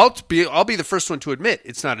be the first one to admit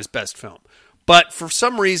it's not his best film. But for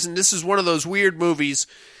some reason, this is one of those weird movies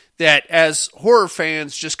that, as horror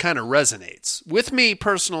fans, just kind of resonates with me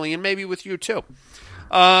personally, and maybe with you too.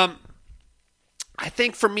 I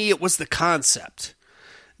think for me, it was the concept,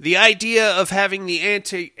 the idea of having the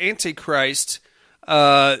Antichrist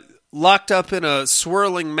locked up in a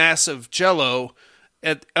swirling mass of Jell-O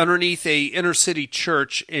underneath a inner city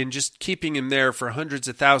church and just keeping him there for hundreds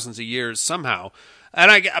of thousands of years somehow.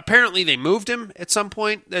 And apparently they moved him at some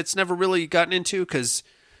point. That's never really gotten into, because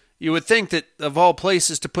you would think that of all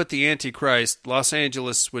places to put the Antichrist, Los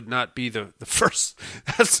Angeles would not be the first.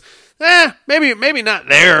 That's maybe not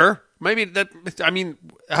there. Maybe that. I mean,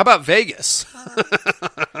 how about Vegas?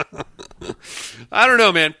 I don't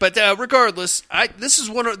know, man. But regardless, this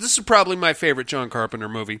is probably my favorite John Carpenter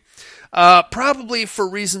movie. Probably for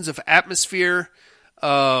reasons of atmosphere,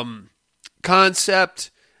 concept.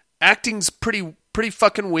 Acting's pretty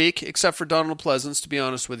fucking weak, except for Donald Pleasance, to be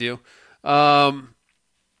honest with you.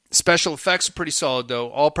 Special effects are pretty solid, though.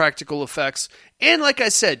 All practical effects. And like I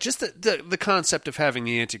said, just the concept of having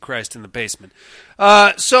the Antichrist in the basement.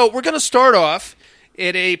 So we're going to start off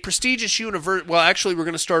at a prestigious university. Well, actually, we're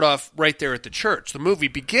going to start off right there at the church. The movie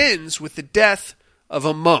begins with the death of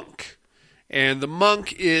a monk. And the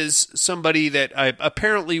monk is somebody that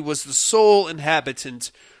apparently was the sole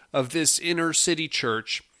inhabitant of this inner city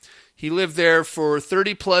church. He lived there for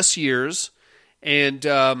 30-plus years. And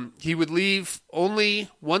he would leave only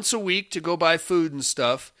once a week to go buy food and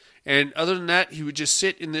stuff. And other than that, he would just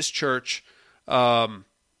sit in this church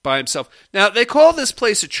by himself. Now, they call this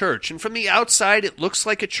place a church. And from the outside, it looks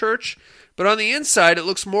like a church. But on the inside, it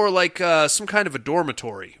looks more like some kind of a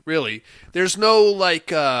dormitory, really. There's no,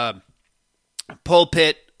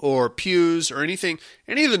 pulpit or pews or anything.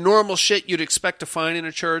 Any of the normal shit you'd expect to find in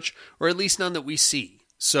a church. Or at least none that we see.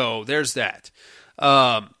 So, there's that.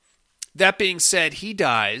 That being said, he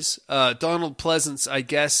dies. Donald Pleasance, I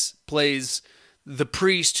guess, plays the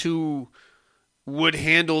priest who would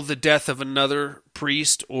handle the death of another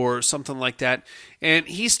priest or something like that. And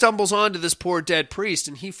he stumbles onto this poor dead priest,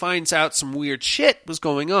 and he finds out some weird shit was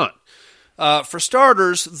going on. For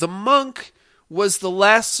starters, the monk was the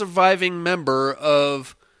last surviving member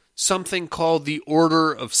of something called the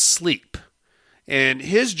Order of Sleep. And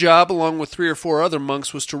his job, along with 3 or 4 other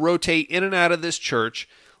monks, was to rotate in and out of this church,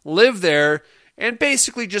 live there, and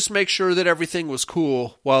basically just make sure that everything was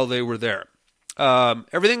cool while they were there.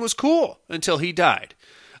 Everything was cool until he died.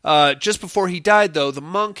 Just before he died, though, the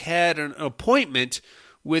monk had an appointment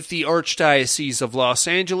with the Archdiocese of Los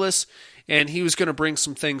Angeles, and he was going to bring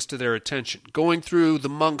some things to their attention. Going through the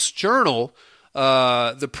monk's journal,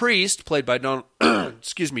 the priest, played by Donald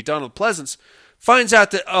Pleasance, finds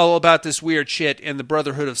out all about this weird shit and the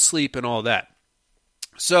Brotherhood of Sleep and all that.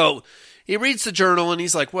 So he reads the journal and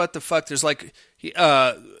he's like, what the fuck? There's like,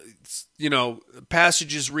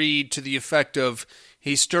 passages read to the effect of,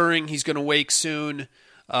 he's stirring, he's going to wake soon.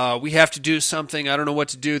 We have to do something. I don't know what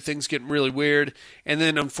to do. Things getting really weird. And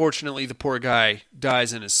then, unfortunately, the poor guy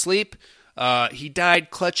dies in his sleep. He died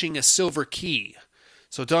clutching a silver key.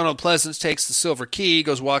 So Donald Pleasance takes the silver key,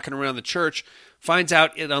 goes walking around the church, finds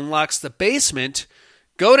out it unlocks the basement,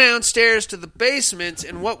 go downstairs to the basement,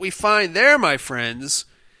 and what we find there, my friends,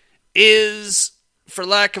 is, for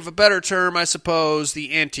lack of a better term, I suppose,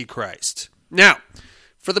 the Antichrist. Now,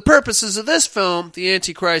 for the purposes of this film, the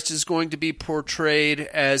Antichrist is going to be portrayed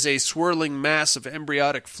as a swirling mass of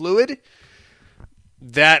embryonic fluid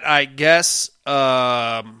that, I guess,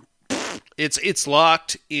 it's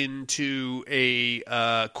locked into a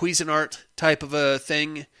Cuisinart type of a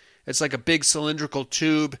thing. It's like a big cylindrical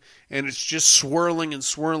tube, and it's just swirling and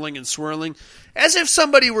swirling and swirling, as if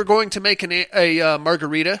somebody were going to make a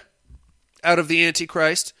margarita out of the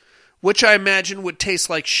Antichrist, which I imagine would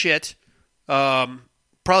taste like shit.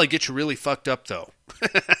 Probably get you really fucked up, though.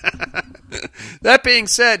 That being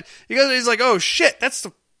said, he's like, oh shit, that's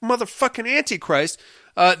the motherfucking Antichrist.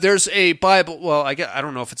 There's a Bible, well, I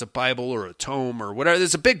don't know if it's a Bible or a tome or whatever.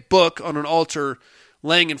 There's a big book on an altar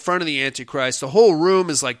laying in front of the Antichrist. The whole room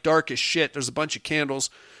is like dark as shit. There's a bunch of candles.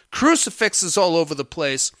 Crucifixes all over the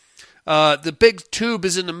place. The big tube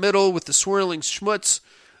is in the middle with the swirling schmutz.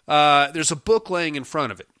 There's a book laying in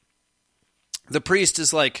front of it. The priest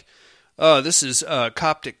is like, oh, this is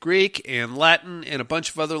Coptic Greek and Latin and a bunch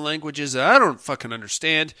of other languages that I don't fucking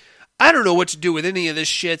understand. I don't know what to do with any of this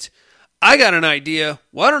shit. I got an idea.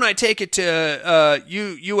 Why don't I take it to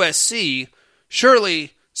USC?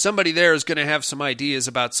 Surely somebody there is going to have some ideas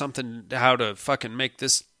about something, how to fucking make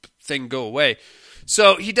this thing go away.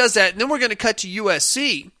 So he does that, and then we're going to cut to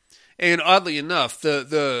USC, and oddly enough,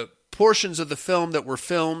 the portions of the film that were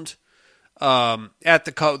filmed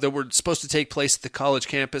that were supposed to take place at the college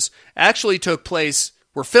campus actually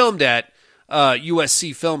were filmed at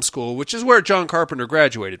USC Film School, which is where John Carpenter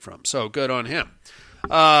graduated from. So good on him.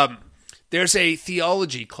 There's a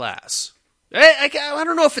theology class. I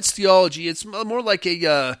don't know if it's theology. It's more like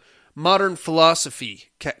a modern philosophy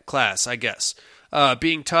class, I guess,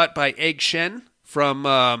 being taught by Egg Shen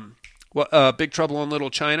from Big Trouble in Little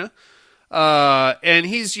China. And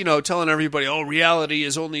he's, telling everybody, oh, reality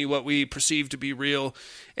is only what we perceive to be real.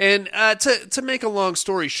 And to make a long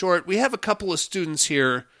story short, we have a couple of students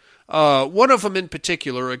here. One of them in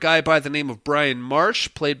particular, a guy by the name of Brian Marsh,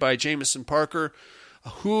 played by Jameson Parker,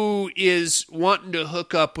 who is wanting to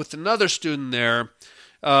hook up with another student there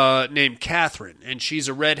named Catherine. And she's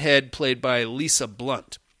a redhead played by Lisa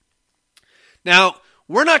Blunt. Now,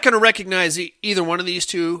 we're not going to recognize either one of these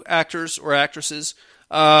two actors or actresses.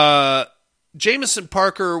 Jameson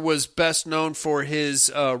Parker was best known for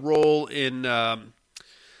his role in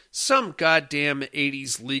some goddamn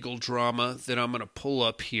 80s legal drama that I'm going to pull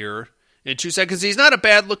up here in 2 seconds. He's not a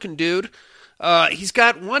bad-looking dude. He's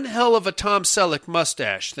got one hell of a Tom Selleck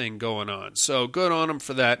mustache thing going on, so good on him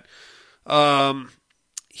for that.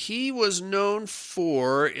 He was known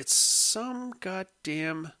for, it's some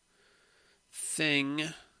goddamn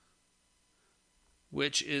thing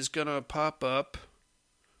which is going to pop up.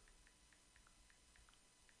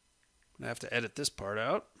 I have to edit this part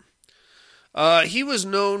out. He was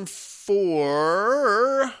known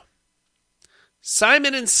for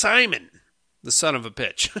Simon and Simon, the son of a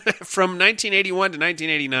bitch, from 1981 to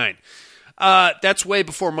 1989. That's way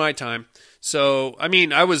before my time. So, I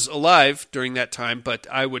mean, I was alive during that time, but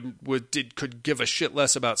I could give a shit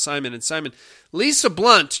less about Simon and Simon. Lisa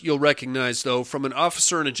Blunt, you'll recognize, though, from An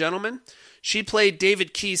Officer and a Gentleman. She played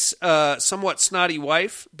David Keith's somewhat snotty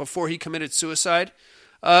wife before he committed suicide.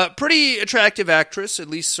 Pretty attractive actress, at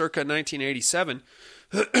least circa 1987.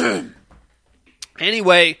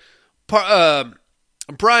 Anyway,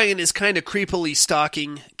 Brian is kind of creepily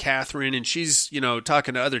stalking Catherine, and she's,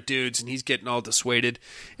 talking to other dudes, and he's getting all dissuaded.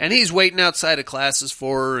 And he's waiting outside of classes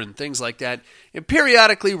for her and things like that. And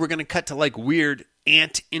periodically, we're going to cut to, weird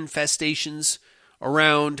ant infestations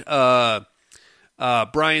around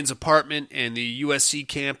Brian's apartment and the USC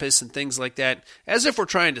campus and things like that, as if we're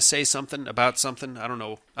trying to say something about something. I don't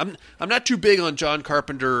know. I'm not too big on John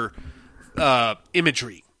Carpenter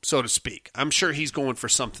imagery, so to speak. I'm sure he's going for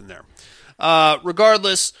something there.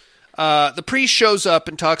 Regardless, the priest shows up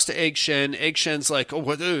and talks to Egg Shen. Egg Shen's like, oh,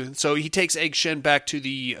 what? So he takes Egg Shen back to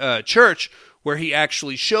the church, where he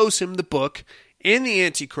actually shows him the book in the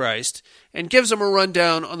Antichrist and gives him a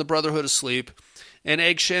rundown on the Brotherhood of Sleep. And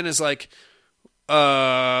Egg Shen is like,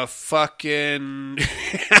 fucking,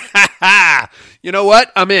 you know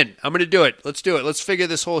what? I'm in. I'm going to do it. Let's do it. Let's figure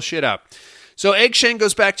this whole shit out. So Egg Shen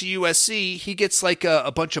goes back to USC. He gets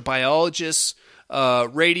a bunch of biologists,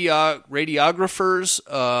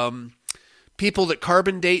 radiographers, people that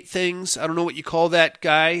carbon date things. I don't know what you call that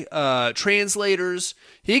guy. Translators.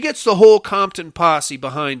 He gets the whole Compton posse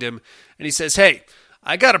behind him. And he says, hey,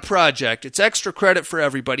 I got a project. It's extra credit for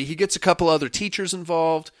everybody. He gets a couple other teachers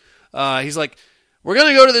involved. He's like, we're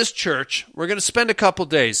going to go to this church. We're going to spend a couple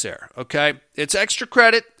days there, okay? It's extra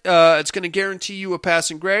credit. It's going to guarantee you a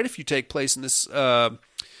passing grade if you take place in this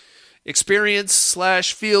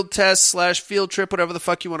experience/field test/field trip, whatever the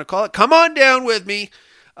fuck you want to call it. Come on down with me.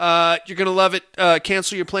 You're going to love it.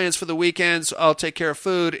 Cancel your plans for the weekends. I'll take care of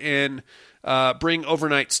food and bring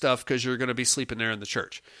overnight stuff because you're going to be sleeping there in the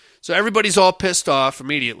church. So everybody's all pissed off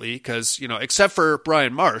immediately because, except for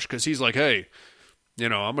Brian Marsh, because he's like, hey,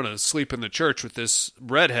 I'm going to sleep in the church with this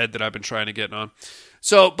redhead that I've been trying to get on.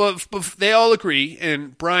 So, but they all agree,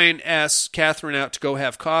 and Brian asks Catherine out to go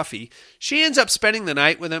have coffee. She ends up spending the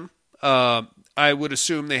night with him. I would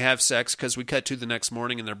assume they have sex because we cut to the next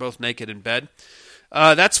morning and they're both naked in bed.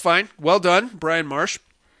 That's fine. Well done, Brian Marsh.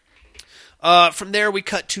 From there, we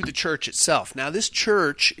cut to the church itself. Now, this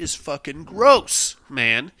church is fucking gross,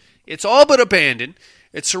 man. It's all but abandoned.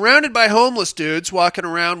 It's surrounded by homeless dudes walking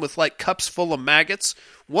around with cups full of maggots,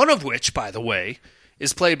 one of which, by the way,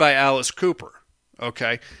 is played by Alice Cooper.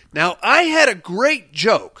 Okay? Now, I had a great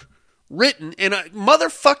joke written, and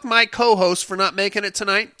motherfuck my co-host for not making it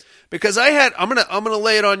tonight, because I'm gonna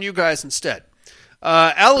lay it on you guys instead.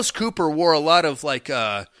 Alice Cooper wore a lot of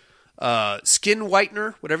skin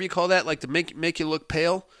whitener, whatever you call that, to make you look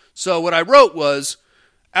pale. So what I wrote was,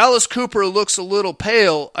 Alice Cooper looks a little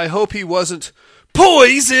pale. I hope he wasn't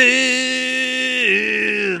poisoned.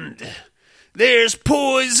 There's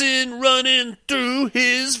poison running through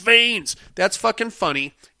his veins. That's fucking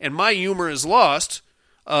funny, and my humor is lost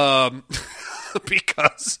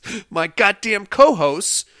because my goddamn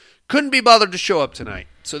co-hosts couldn't be bothered to show up tonight.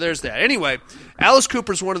 So there's that. Anyway, Alice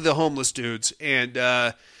Cooper's one of the homeless dudes, and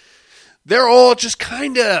they're all just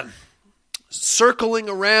kind of circling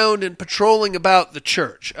around and patrolling about the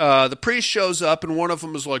church. The priest shows up, and one of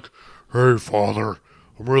them is like, hey, Father,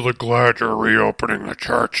 I'm really glad you're reopening the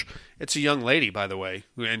church. It's a young lady, by the way,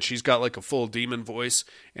 and she's got a full demon voice,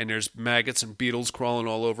 and there's maggots and beetles crawling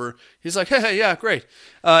all over. He's like, hey, yeah, great.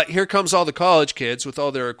 Here comes all the college kids with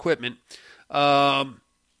all their equipment.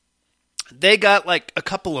 They got a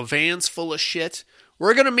couple of vans full of shit.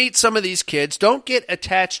 We're going to meet some of these kids. Don't get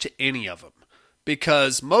attached to any of them,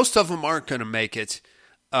 because most of them aren't going to make it.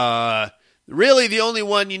 Really, the only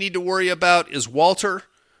one you need to worry about is Walter.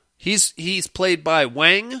 He's played by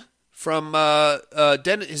Wang from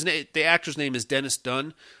the actor's name is Dennis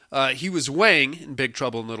Dunn. He was Wang in Big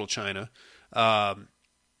Trouble in Little China.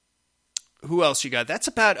 Who else you got? That's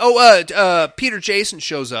about Peter Jason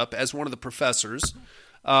shows up as one of the professors.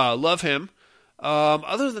 Love him.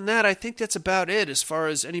 Other than that, I think that's about it as far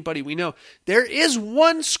as anybody we know. There is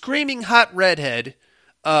one screaming hot redhead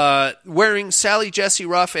wearing Sally Jesse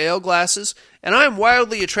Raphael glasses, and I'm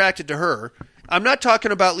wildly attracted to her. I'm not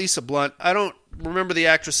talking about Lisa Blunt. I don't remember the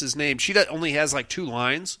actress's name. She only has 2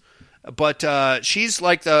 lines, but she's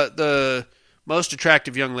the most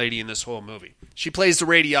attractive young lady in this whole movie. She plays the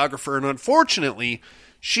radiographer, and unfortunately,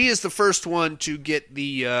 she is the first one to get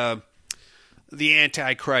the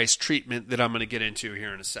Antichrist treatment that I'm going to get into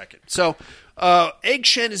here in a second. So, Egg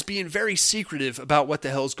Shen is being very secretive about what the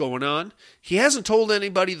hell's going on. He hasn't told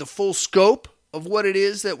anybody the full scope of what it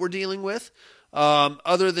is that we're dealing with,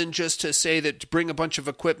 other than just to say that to bring a bunch of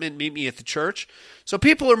equipment, meet me at the church. So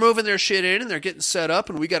people are moving their shit in, and they're getting set up,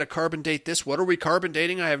 and we got to carbon date this. What are we carbon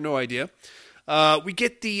dating? I have no idea. We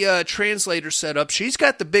get the translator set up. She's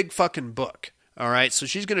got the big fucking book. All right, so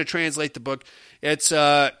she's going to translate the book. It's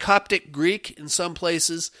Coptic Greek in some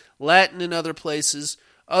places, Latin in other places.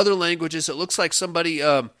 other languages. It looks like somebody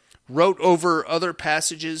wrote over other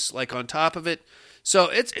passages, like on top of it.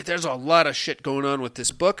 So there's a lot of shit going on with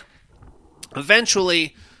this book.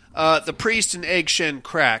 Eventually, the priest and Egg Shen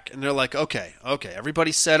crack, and they're like, okay,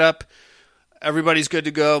 everybody's set up. Everybody's good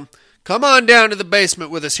to go. Come on down to the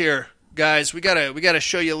basement with us here, guys. We gotta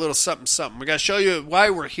show you a little something. We gotta show you why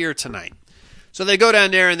we're here tonight. So they go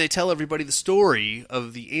down there and they tell everybody the story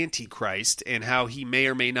of the Antichrist and how he may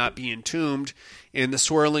or may not be entombed in the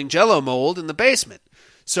swirling Jello mold in the basement.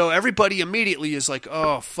 So everybody immediately is like,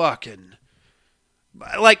 oh, fucking...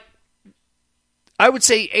 Like, I would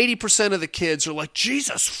say 80% of the kids are like,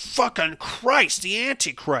 Jesus fucking Christ, the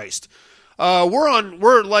Antichrist.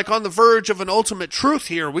 We're like on the verge of an ultimate truth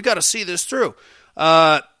here. We got to see this through.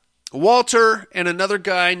 Walter and another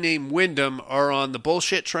guy named Wyndham are on the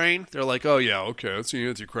bullshit train. They're like, oh yeah, okay, that's the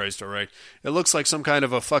Antichrist, all right. It looks like some kind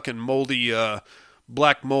of a fucking moldy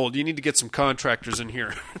black mold. You need to get some contractors in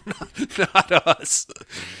here, not us.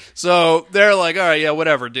 So they're like, all right, yeah,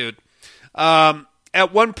 whatever, dude.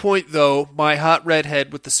 At one point, though, my hot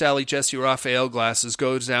redhead with the Sally Jesse Raphael glasses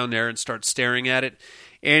goes down there and starts staring at it,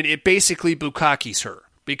 and it basically bukakis her.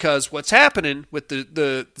 Because what's happening with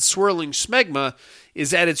the swirling smegma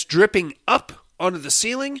is that it's dripping up onto the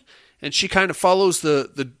ceiling, and she kind of follows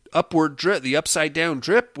the upward drip, the upside down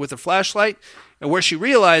drip with a flashlight, and where she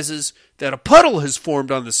realizes that a puddle has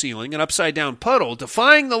formed on the ceiling, an upside down puddle,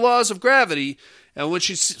 defying the laws of gravity. And when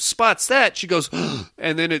she spots that, she goes,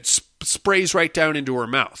 and then it sprays right down into her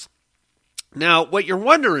mouth. Now, what you're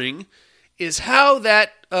wondering is how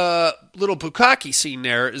that little bukkake scene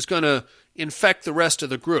there is going to infect the rest of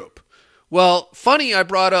the group. Well, funny I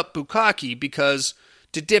brought up bukkake because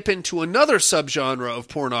to dip into another subgenre of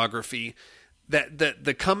pornography, that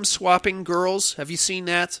the cum-swapping girls, have you seen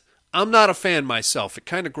that? I'm not a fan myself. It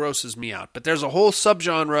kind of grosses me out. But there's a whole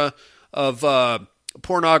subgenre of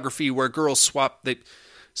pornography where girls swap.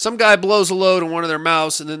 Some guy blows a load in one of their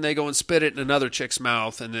mouths, and then they go and spit it in another chick's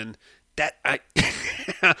mouth, and then that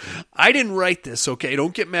I didn't write this, okay?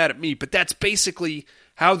 Don't get mad at me, but that's basically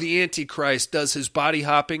how the Antichrist does his body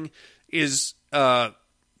hopping is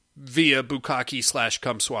via bukkake /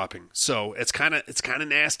 cum swapping. So it's kind of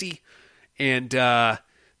nasty, and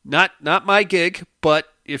not my gig, but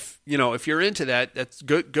if you're into that, that's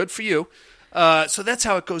good for you. So that's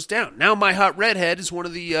how it goes down. Now my hot redhead is one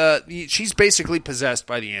of she's basically possessed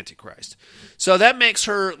by the Antichrist. So that makes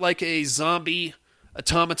her like a zombie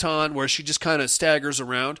automaton where she just kind of staggers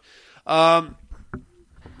around.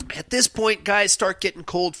 At this point, guys start getting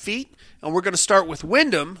cold feet, and we're going to start with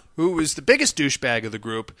Wyndham, who is the biggest douchebag of the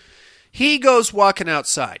group. He goes walking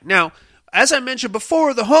outside. Now, as I mentioned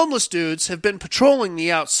before, the homeless dudes have been patrolling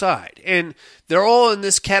the outside, and they're all in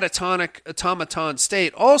this catatonic automaton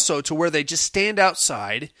state also to where they just stand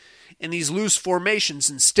outside in these loose formations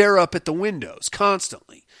and stare up at the windows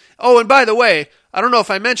constantly. Oh, and by the way, I don't know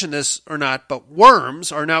if I mentioned this or not, but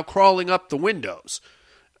worms are now crawling up the windows.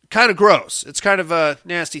 Kind of gross. It's kind of a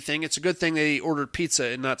nasty thing. It's a good thing they ordered pizza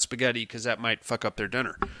and not spaghetti because that might fuck up their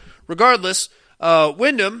dinner. Regardless,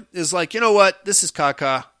 Wyndham is like, you know what? This is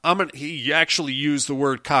caca. He actually used the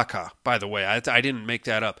word caca, by the way. I didn't make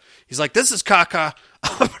that up. He's like, this is caca.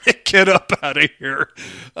 I'm gonna get up out of here.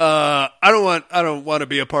 I don't want to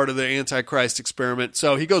be a part of the Antichrist experiment.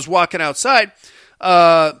 So he goes walking outside.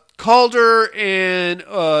 Calder and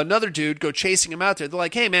another dude go chasing him out there. They're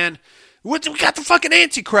like, hey man, we got the fucking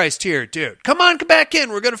Antichrist here, dude. Come back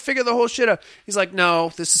in. We're going to figure the whole shit out. He's like,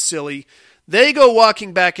 no, this is silly. They go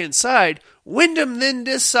walking back inside. Wyndham then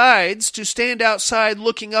decides to stand outside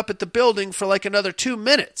looking up at the building for like another 2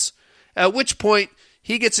 minutes, at which point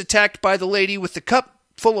he gets attacked by the lady with the cup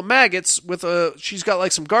full of maggots. She's got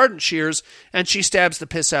like some garden shears, and she stabs the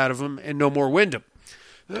piss out of him, and no more Wyndham.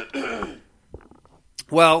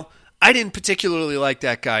 Well, I didn't particularly like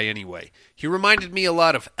that guy anyway. He reminded me a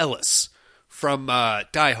lot of Ellis from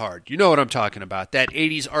Die Hard. You know what I'm talking about. That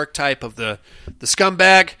 80s archetype of the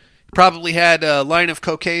scumbag. Probably had a line of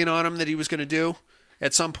cocaine on him that he was going to do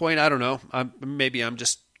at some point. I don't know. Maybe I'm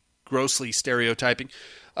just grossly stereotyping.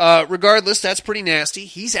 Regardless, that's pretty nasty.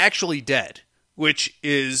 He's actually dead, which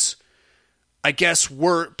is, I guess,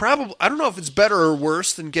 probably. I don't know if it's better or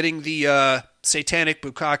worse than getting the satanic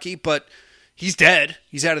bukkake, but he's dead.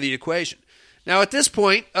 He's out of the equation. Now, at this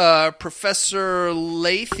point, Professor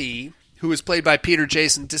Lathy, who is played by Peter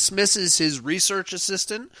Jason, dismisses his research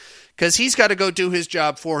assistant because he's got to go do his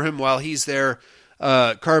job for him while he's there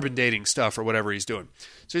carbon dating stuff or whatever he's doing.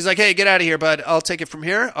 So he's like, hey, get out of here, bud. I'll take it from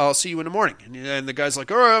here. I'll see you in the morning. And the guy's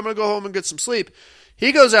like, all right, I'm going to go home and get some sleep.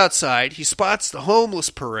 He goes outside. He spots the homeless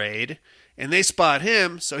parade, and they spot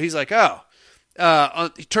him. So he's like, oh,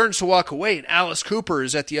 he turns to walk away, and Alice Cooper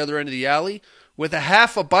is at the other end of the alley with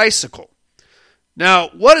half a bicycle. Now,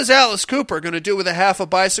 what is Alice Cooper going to do with half a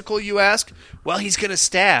bicycle, you ask? Well, he's going to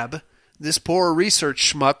stab this poor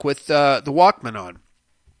research schmuck with the Walkman on.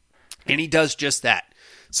 And he does just that.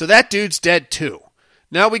 So that dude's dead too.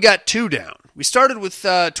 Now we got 2 down. We started with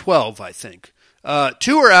 12, I think.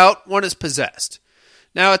 2 are out, 1 is possessed.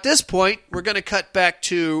 Now at this point, we're going to cut back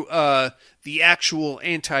to the actual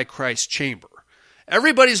Antichrist chamber.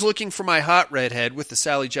 Everybody's looking for my hot redhead with the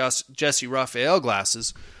Sally Jesse Raphael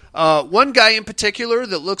glasses. One guy in particular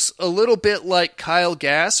that looks a little bit like Kyle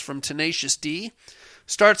Gass from Tenacious D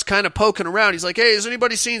starts kind of poking around. He's like, hey, has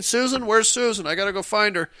anybody seen Susan? Where's Susan? I got to go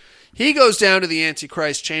find her. He goes down to the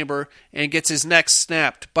Antichrist chamber and gets his neck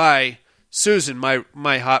snapped by Susan, my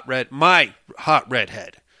hot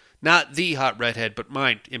redhead. Not the hot redhead, but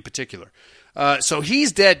mine in particular. So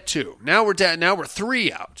he's dead too. Now we're dead. Now we're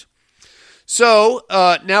 3 out. So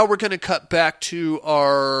now we're going to cut back to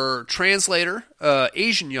our translator,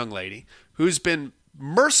 Asian young lady, who's been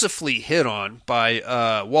mercifully hit on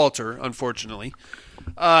by Walter, unfortunately.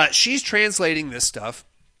 She's translating this stuff,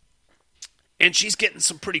 and she's getting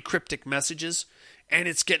some pretty cryptic messages, and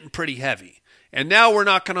it's getting pretty heavy. And now we're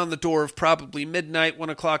knocking on the door of probably midnight, 1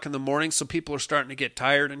 o'clock in the morning, so people are starting to get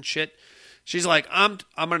tired and shit. She's like, I'm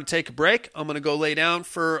going to take a break. I'm going to go lay down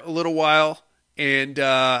for a little while, and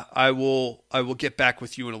I will get back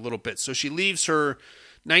with you in a little bit. So she leaves her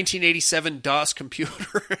 1987 DOS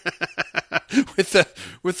computer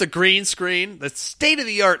with the green screen, the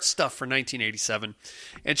state-of-the-art stuff for 1987,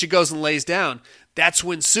 and she goes and lays down. That's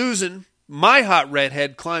when Susan, my hot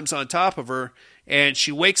redhead, climbs on top of her, and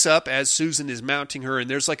she wakes up as Susan is mounting her, and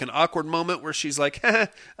there's like an awkward moment where she's like,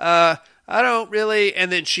 I don't really,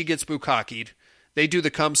 and then she gets bukkakied. They do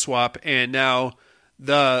the cum swap, and now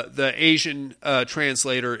the Asian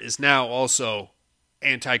translator is now also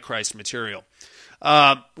Antichrist material.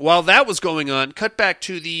 While that was going on, cut back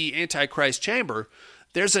to the Antichrist chamber.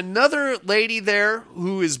 There's another lady there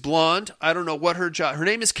who is blonde. I don't know what her job. Her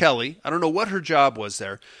name is Kelly. I don't know what her job was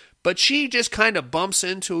there, but she just kind of bumps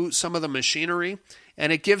into some of the machinery,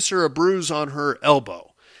 and it gives her a bruise on her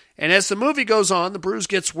elbow. And as the movie goes on, the bruise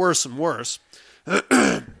gets worse and worse.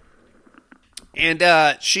 And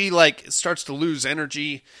she starts to lose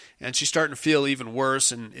energy, and she's starting to feel even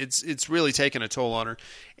worse, and it's really taking a toll on her.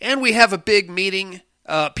 And we have a big meeting.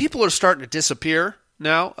 People are starting to disappear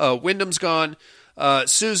now. Wyndham's gone.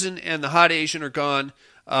 Susan and the hot Asian are gone.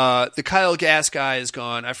 The Kyle Gass guy is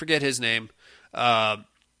gone. I forget his name.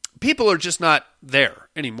 People are just not there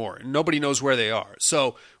anymore, and nobody knows where they are.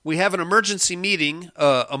 So we have an emergency meeting,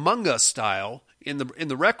 Among Us style, in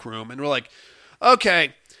the rec room, and we're like,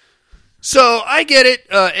 okay. So I get it.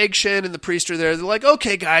 Egg Shen and the priest are there. They're like,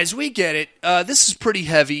 okay, guys, we get it. This is pretty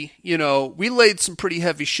heavy. You know, we laid some pretty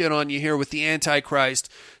heavy shit on you here with the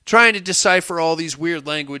Antichrist, trying to decipher all these weird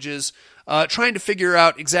languages, trying to figure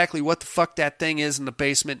out exactly what the fuck that thing is in the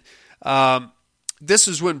basement. This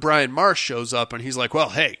is when Brian Marsh shows up, and he's like, well,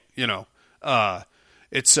 hey, you know,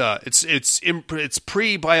 it's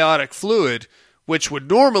prebiotic fluid, which would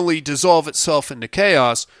normally dissolve itself into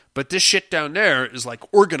chaos, but this shit down there is like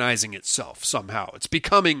organizing itself somehow. It's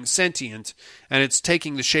becoming sentient, and it's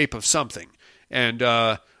taking the shape of something. And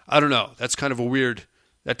I don't know. That's kind of a weird.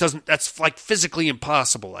 That's like physically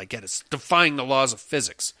impossible. I get it. It's defying the laws of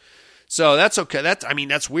physics. So that's okay.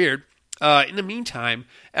 That's weird. In the meantime,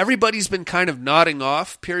 everybody's been kind of nodding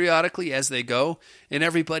off periodically as they go, and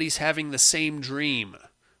everybody's having the same dream,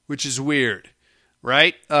 which is weird,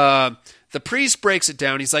 right? The priest breaks it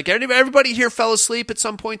down. He's like, everybody here fell asleep at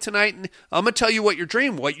some point tonight, and I'm going to tell you what you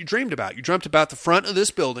dreamed about. You dreamt about the front of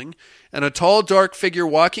this building and a tall, dark figure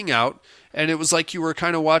walking out, and it was like you were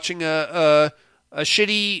kind of watching a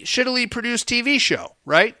shittily produced TV show,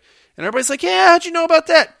 right? And everybody's like, yeah, how'd you know about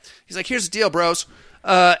that? He's like, here's the deal, bros.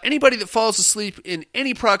 Anybody that falls asleep in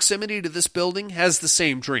any proximity to this building has the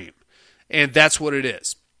same dream. And that's what it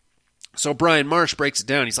is. So Brian Marsh breaks it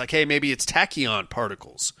down. He's like, hey, maybe it's tachyon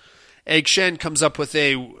particles. Egg Shen comes up with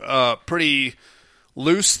a pretty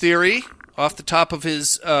loose theory off the top of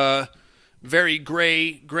his very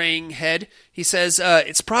graying head. He says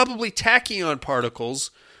it's probably tachyon particles.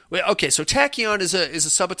 Okay, so tachyon is a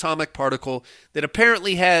subatomic particle that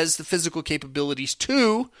apparently has the physical capabilities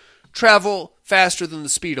to travel faster than the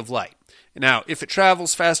speed of light. Now, if it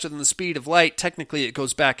travels faster than the speed of light, technically it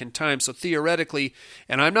goes back in time. So theoretically,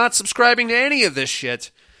 and I'm not subscribing to any of this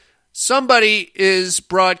shit, somebody is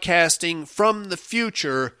broadcasting from the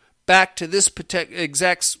future back to this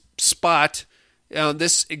exact spot on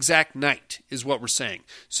this exact night, is what we're saying.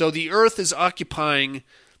 So the Earth is occupying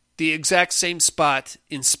the exact same spot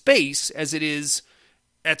in space as it is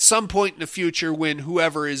at some point in the future when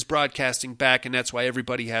whoever is broadcasting back, and that's why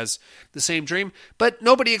everybody has the same dream. But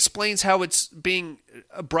nobody explains how it's being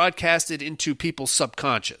broadcasted into people's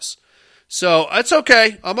subconscious. So it's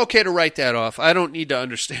okay. I'm okay to write that off. I don't need to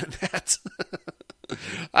understand that.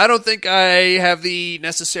 I don't think I have the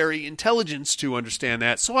necessary intelligence to understand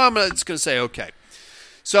that, so I'm just going to say okay.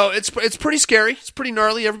 So it's pretty scary. It's pretty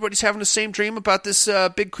gnarly. Everybody's having the same dream about this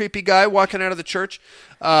big creepy guy walking out of the church.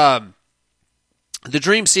 The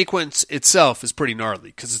dream sequence itself is pretty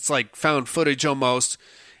gnarly because it's like found footage almost,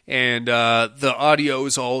 and the audio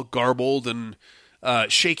is all garbled and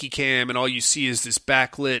shaky cam, and all you see is this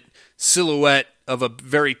backlit silhouette of a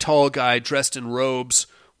very tall guy dressed in robes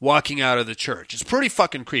walking out of the church. It's pretty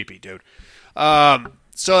fucking creepy, dude.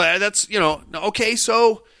 So that's, okay,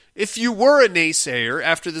 so if you were a naysayer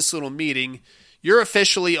after this little meeting, you're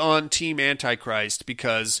officially on Team Antichrist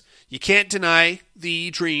because you can't deny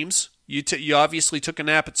the dreams. You obviously took a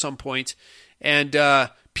nap at some point, and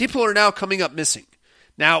people are now coming up missing.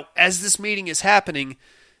 Now, as this meeting is happening,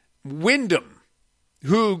 Wyndham,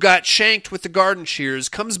 who got shanked with the garden shears,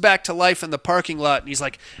 comes back to life in the parking lot, and he's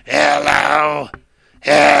like,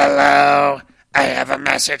 Hello, I have a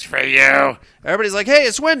message for you. Everybody's like, hey,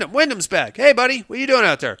 it's Wyndham. Wyndham's back. Hey, buddy, what are you doing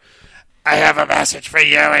out there? I have a message for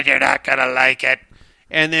you, and you're not going to like it.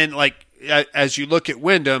 And then, as you look at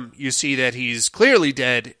Wyndham, you see that he's clearly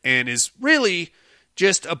dead and is really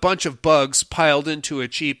just a bunch of bugs piled into a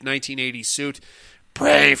cheap 1980s suit.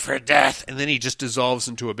 Pray for death. And then he just dissolves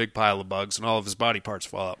into a big pile of bugs and all of his body parts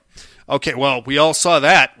fall out. Okay, well, we all saw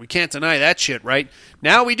that. We can't deny that shit, right?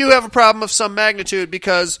 Now we do have a problem of some magnitude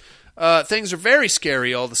because things are very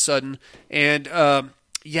scary all of a sudden. And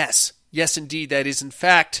yes, indeed, that is in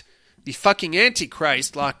fact the fucking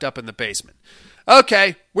Antichrist locked up in the basement.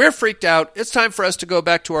 Okay, we're freaked out. It's time for us to go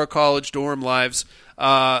back to our college dorm lives.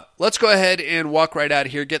 Let's go ahead and walk right out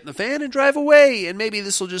of here, get in the van, and drive away. And maybe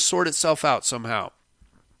this will just sort itself out somehow.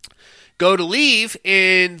 Go to leave,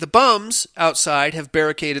 and the bums outside have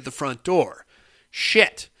barricaded the front door.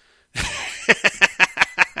 Shit.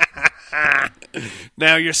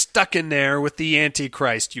 Now you're stuck in there with the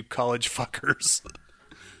Antichrist, you college fuckers.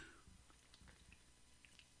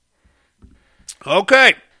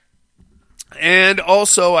 Okay. And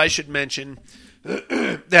also, I should mention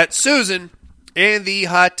that Susan and the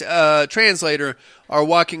hot translator are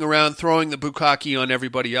walking around throwing the bukkake on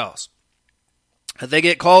everybody else. They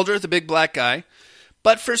get Calder, the big black guy,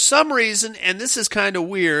 but for some reason, and this is kind of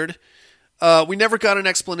weird, we never got an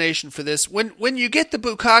explanation for this. When you get the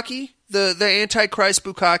bukkake, the Antichrist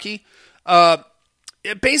bukkake,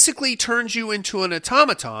 it basically turns you into an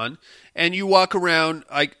automaton, and you walk around,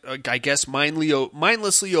 I guess,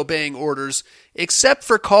 mindlessly obeying orders, except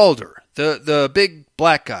for Calder, the big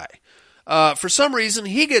black guy. For some reason,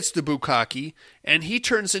 he gets the bukkake, and he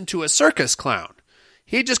turns into a circus clown.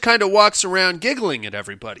 He just kind of walks around giggling at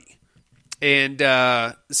everybody. And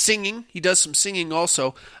singing. He does some singing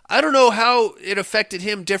also. I don't know how it affected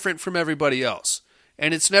him different from everybody else.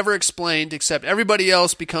 And it's never explained, except everybody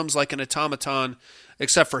else becomes like an automaton,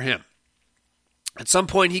 except for him. At some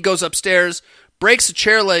point, he goes upstairs, breaks a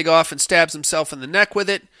chair leg off, and stabs himself in the neck with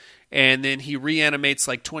it. And then he reanimates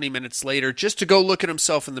like 20 minutes later just to go look at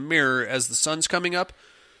himself in the mirror as the sun's coming up.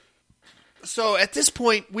 So at this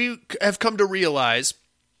point, we have come to realize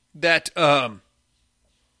that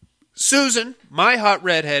Susan, my hot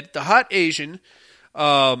redhead, the hot Asian,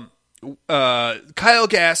 Kyle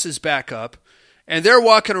Gass is back up, and they're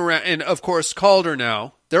walking around, and of course Calder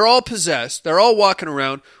now. They're all possessed. They're all walking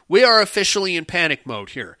around. We are officially in panic mode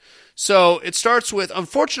here. So it starts with,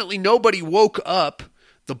 unfortunately, nobody woke up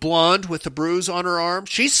the blonde with the bruise on her arm.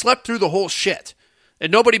 She slept through the whole shit,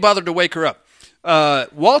 and nobody bothered to wake her up.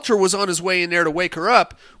 Walter was on his way in there to wake her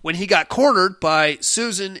up when he got cornered by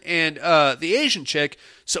Susan and the Asian chick,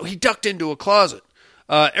 so he ducked into a closet.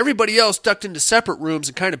 Everybody else ducked into separate rooms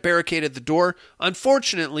and kind of barricaded the door.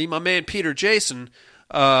 Unfortunately, my man Peter Jason,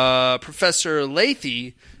 Professor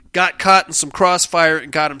Lathy, got caught in some crossfire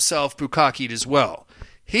and got himself bukkake'd as well.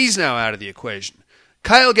 He's now out of the equation.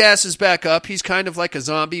 Kyle Gass is back up. He's kind of like a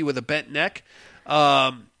zombie with a bent neck.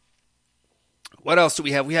 What else do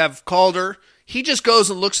we have? We have Calder. He just goes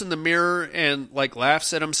and looks in the mirror and like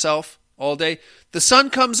laughs at himself all day. The sun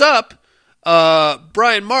comes up.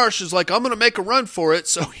 Brian Marsh is like, I'm going to make a run for it.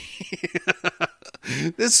 So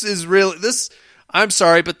this is really this. I'm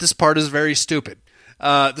sorry, but this part is very stupid.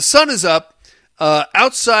 The sun is up.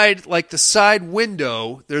 Outside, like the side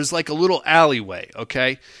window, there's like a little alleyway.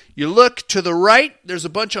 Okay, you look to the right. There's a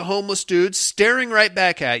bunch of homeless dudes staring right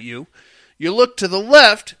back at you. You look to the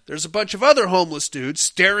left, there's a bunch of other homeless dudes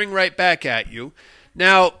staring right back at you.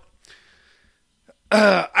 Now,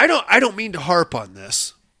 I don't mean to harp on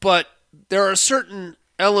this, but there are certain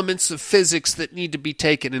elements of physics that need to be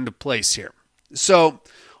taken into place here. So,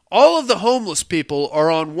 all of the homeless people are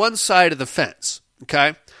on one side of the fence,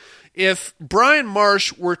 okay? If Brian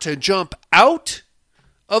Marsh were to jump out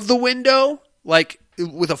of the window, like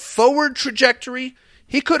with a forward trajectory,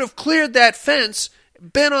 he could have cleared that fence,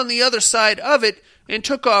 been on the other side of it, and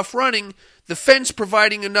took off running, the fence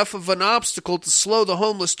providing enough of an obstacle to slow the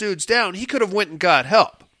homeless dudes down. He could have went and got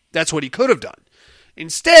help. That's what he could have done.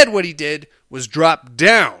 Instead, what he did was drop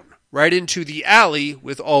down right into the alley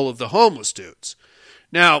with all of the homeless dudes.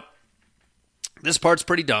 Now, this part's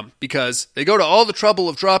pretty dumb because they go to all the trouble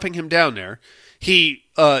of dropping him down there. He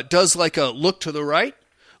does like a look to the right,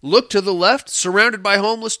 look to the left, surrounded by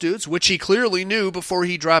homeless dudes, which he clearly knew before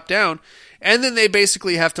he dropped down. And then they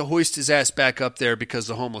basically have to hoist his ass back up there because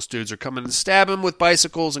the homeless dudes are coming to stab him with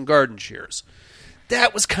bicycles and garden shears.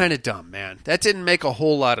 That was kind of dumb, man. That didn't make a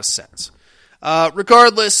whole lot of sense.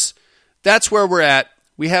 Regardless, that's where we're at.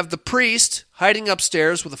 We have the priest hiding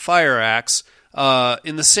upstairs with a fire axe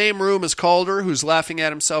in the same room as Calder, who's laughing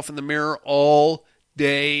at himself in the mirror all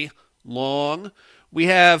day long. We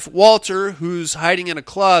have Walter, who's hiding in a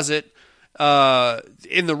closet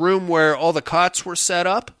in the room where all the cots were set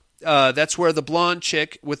up. That's where the blonde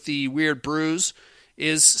chick with the weird bruise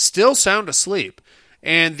is still sound asleep.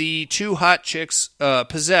 And the two hot chicks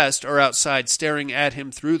possessed are outside staring at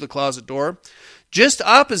him through the closet door. Just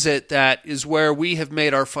opposite that is where we have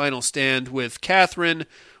made our final stand with Catherine,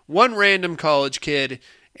 one random college kid,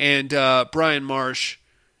 and Brian Marsh,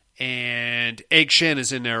 and Egg Shen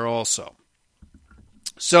is in there also.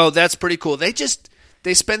 So that's pretty cool. They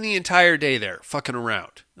spend the entire day there fucking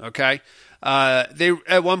around, okay? They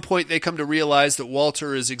at one point they come to realize that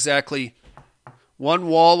Walter is exactly one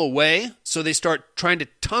wall away, so they start trying to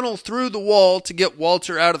tunnel through the wall to get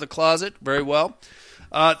Walter out of the closet. Very well.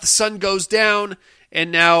 The sun goes down,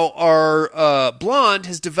 and now our blonde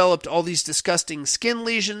has developed all these disgusting skin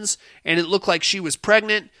lesions, and it looked like she was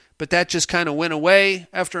pregnant, but that just kind of went away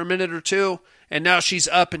after a minute or two, and now she's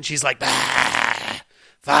up, and she's like, bah,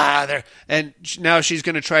 father, and now she's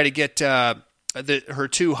going to try to get her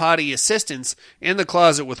two hottie assistants in the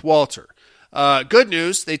closet with Walter. Good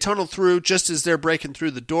news, they tunnel through just as they're breaking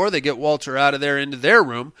through the door. They get Walter out of there into their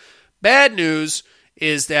room. Bad news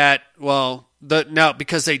is that, well, now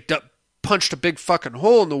because they punched a big fucking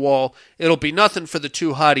hole in the wall, it'll be nothing for the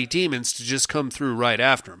two hottie demons to just come through right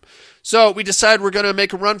after him. So we decide we're going to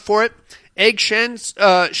make a run for it. Egg Shen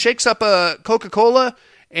shakes up a Coca-Cola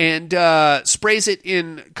and sprays it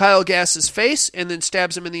in Kyle Gass's face and then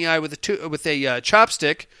stabs him in the eye with a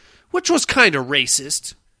chopstick, which was kind of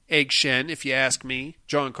racist. Egg Shen, if you ask me,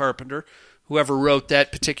 John Carpenter, whoever wrote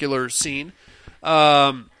that particular scene.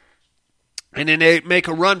 And then they make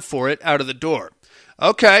a run for it out of the door.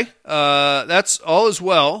 Okay, that's all as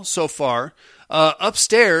well so far.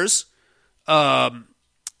 Upstairs,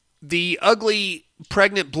 the ugly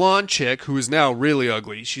pregnant blonde chick, who is now really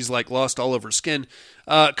ugly, she's like lost all of her skin,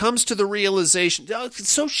 comes to the realization,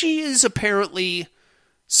 so she is apparently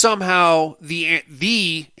somehow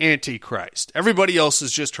the Antichrist. Everybody else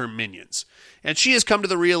is just her minions. And she has come to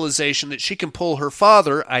the realization that she can pull her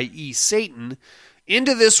father, i.e. Satan,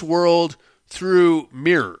 into this world through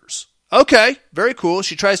mirrors. Okay, very cool.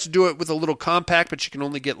 She tries to do it with a little compact, but she can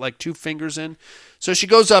only get like 2 fingers in. So she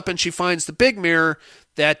goes up and she finds the big mirror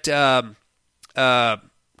that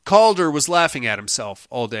Calder was laughing at himself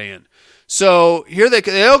all day in. So here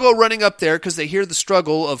they all go running up there because they hear the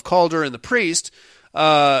struggle of Calder and the priest.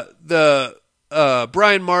 The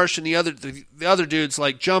Brian Marsh and the other dudes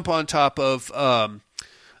like jump on top of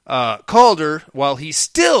Calder while he's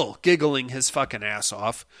still giggling his fucking ass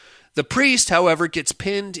off. The priest, however, gets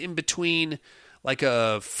pinned in between like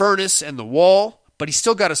a furnace and the wall, but he's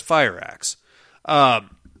still got his fire axe. Down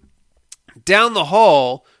the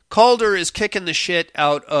hall, Calder is kicking the shit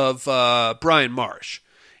out of Brian Marsh.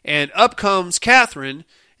 And up comes Catherine,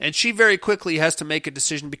 and she very quickly has to make a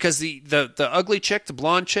decision because the ugly chick, the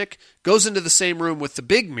blonde chick, goes into the same room with the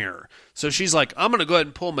big mirror. So she's like, I'm going to go ahead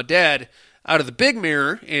and pull my dad out of the big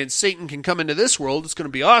mirror, and Satan can come into this world. It's going to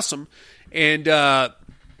be awesome. And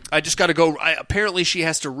I just got to go. Apparently, she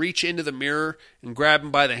has to reach into the mirror and grab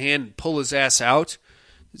him by the hand and pull his ass out.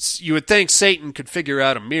 You would think Satan could figure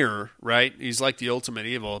out a mirror, right? He's like the ultimate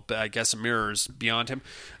evil, but I guess a mirror is beyond him.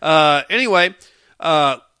 Anyway,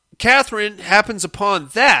 Catherine happens upon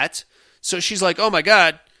that, so she's like, oh my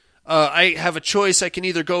God, I have a choice. I can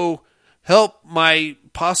either go help my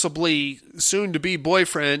possibly soon-to-be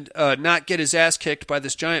boyfriend not get his ass kicked by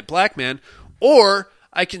this giant black man, or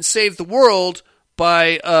I can save the world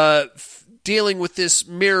by dealing with this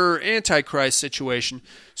mirror Antichrist situation.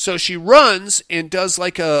 So she runs and does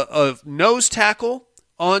like a nose tackle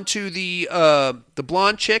onto the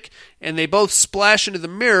blonde chick, and they both splash into the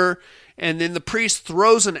mirror, and then the priest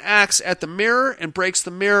throws an axe at the mirror and breaks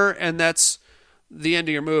the mirror, and that's the end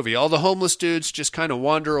of your movie. All the homeless dudes just kind of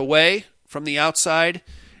wander away from the outside,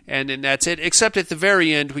 and then that's it. Except at the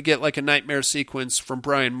very end, we get like a nightmare sequence from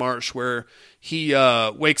Brian Marsh where he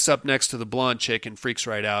wakes up next to the blonde chick and freaks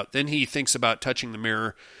right out. Then he thinks about touching the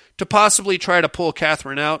mirror to possibly try to pull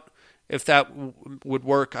Catherine out. If that would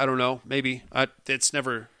work, I don't know. Maybe. It's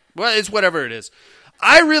never... Well, it's whatever it is.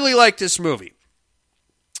 I really like this movie.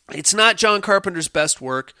 It's not John Carpenter's best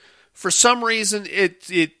work. For some reason, it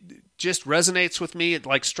just resonates with me. It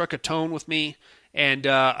like struck a tone with me, and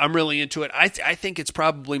I'm really into it. I think it's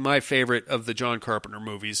probably my favorite of the John Carpenter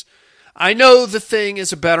movies. I know The Thing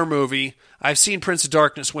is a better movie. I've seen Prince of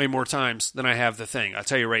Darkness way more times than I have The Thing. I'll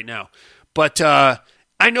tell you right now. But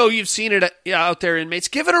I know you've seen it out there, inmates.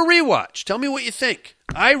 Give it a rewatch. Tell me what you think.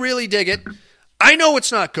 I really dig it. I know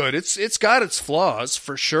it's not good. It's got its flaws,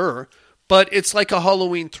 for sure. But it's like a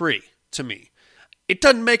Halloween 3 to me. It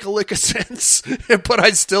doesn't make a lick of sense, but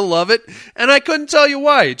I still love it. And I couldn't tell you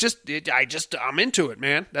why. I'm into it,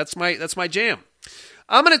 man. That's my jam.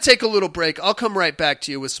 I'm going to take a little break. I'll come right back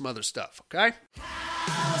to you with some other stuff, okay?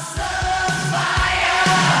 House of Fire!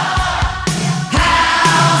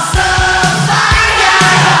 House of Fire!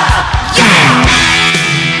 Yeah!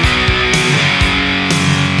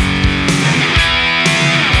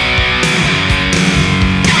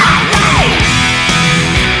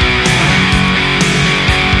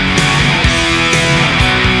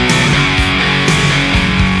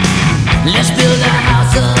 Let's build a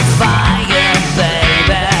house of fire,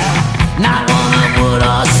 baby. Not one of wood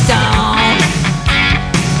or stone.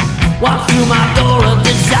 Walk through my door of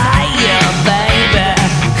desire, baby.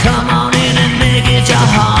 Come on in and make it your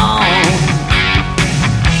home.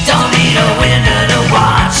 Don't need a window to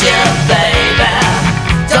watch you, baby.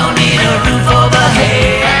 Don't need a roof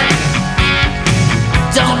overhead.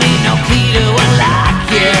 Don't need no key to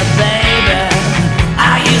unlock you, baby.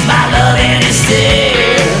 I use my love instead.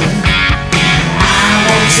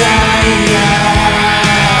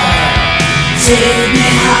 Take me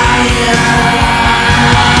higher.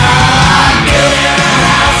 I'm building a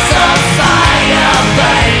house of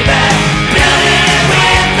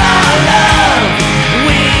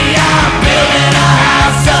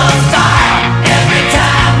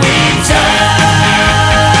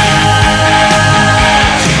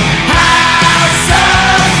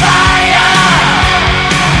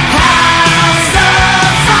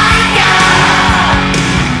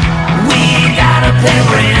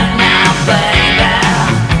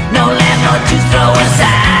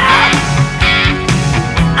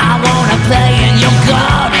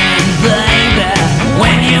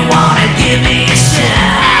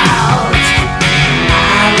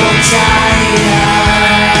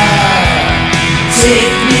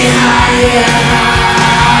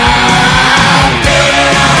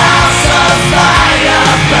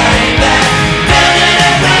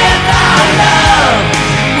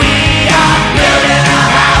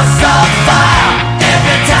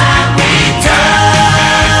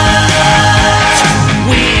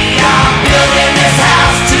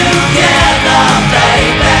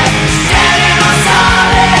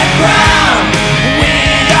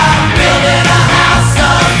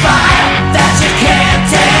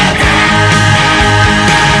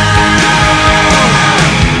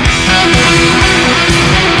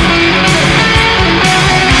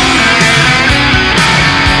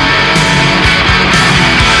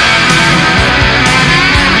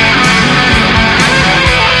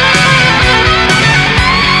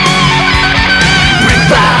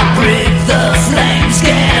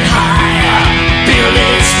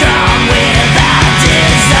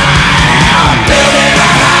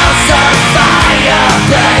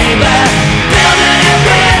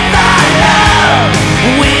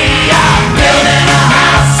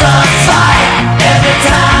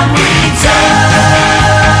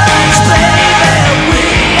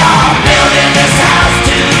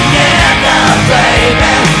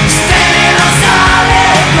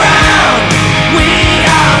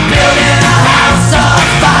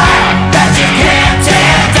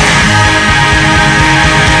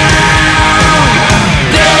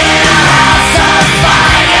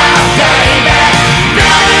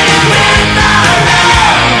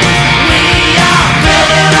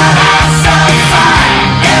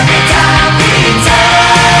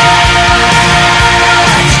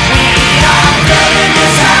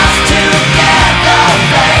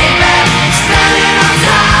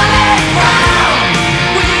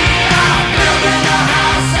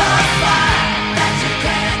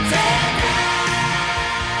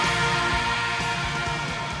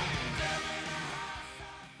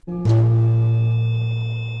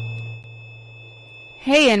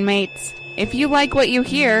Hey inmates, if you like what you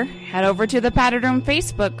hear, head over to the Padded Room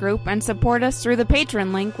Facebook group and support us through the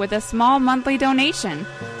Patreon link with a small monthly donation.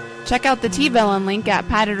 Check out the T-Villain link at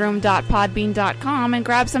paddedroom.podbean.com and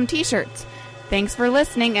grab some t-shirts. Thanks for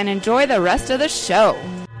listening and enjoy the rest of the show.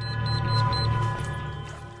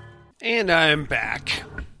 And I'm back.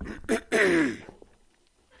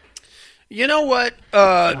 You know what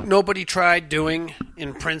nobody tried doing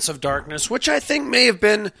in Prince of Darkness, which I think may have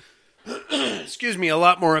been, a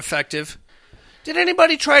lot more effective? Did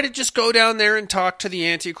anybody try to just go down there and talk to the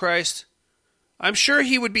Antichrist? I'm sure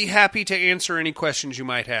he would be happy to answer any questions you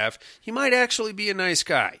might have. He might actually be a nice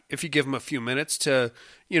guy if you give him a few minutes to,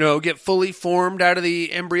 get fully formed out of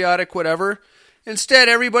the embryonic whatever. Instead,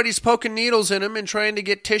 everybody's poking needles in him and trying to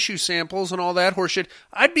get tissue samples and all that horseshit.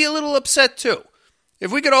 I'd be a little upset too.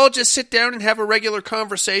 If we could all just sit down and have a regular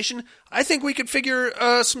conversation, I think we could figure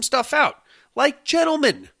some stuff out. Like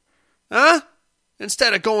gentlemen. Huh?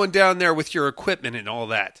 Instead of going down there with your equipment and all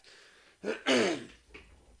that.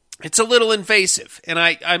 It's a little invasive, and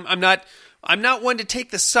I'm not one to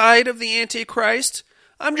take the side of the Antichrist.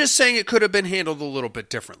 I'm just saying it could have been handled a little bit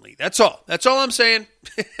differently. That's all. That's all I'm saying.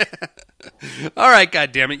 All right,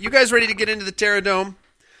 goddammit. You guys ready to get into the Terradome?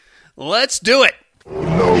 Let's do it.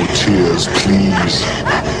 No tears, please.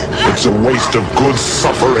 It's a waste of good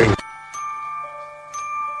suffering.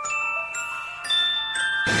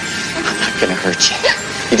 I'm not gonna hurt you.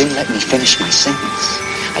 You didn't let me finish my sentence.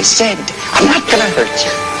 I said, I'm not gonna hurt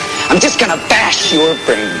you. I'm just gonna bash your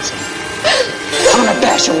brains in. I'm gonna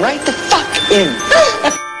bash them right the fuck in.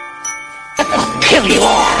 I'll kill you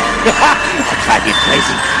all. I'll drive you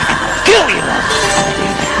crazy. I'll kill you all. I'll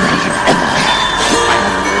leave that brain in the my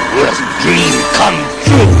worst dream come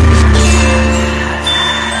true.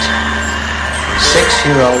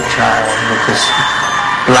 6-year-old child with this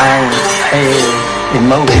blank, pale,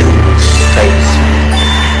 emotionless face.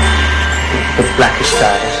 The blackest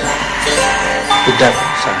eyes. The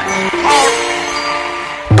devil's eyes.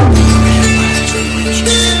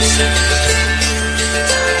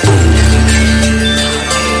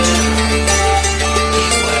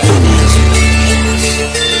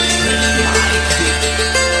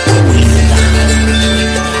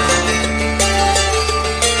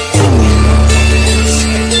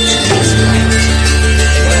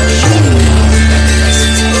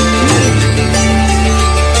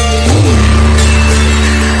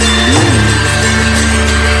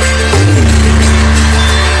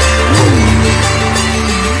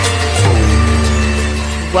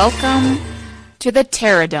 Welcome to the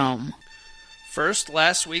Terradome. First,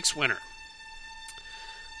 last week's winner.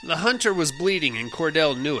 The hunter was bleeding and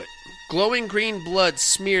Cordell knew it. Glowing green blood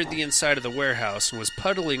smeared the inside of the warehouse and was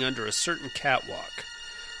puddling under a certain catwalk.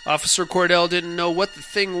 Officer Cordell didn't know what the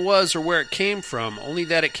thing was or where it came from, only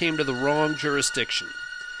that it came to the wrong jurisdiction.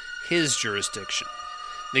 His jurisdiction.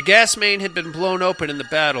 The gas main had been blown open in the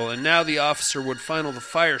battle, and now the officer would final the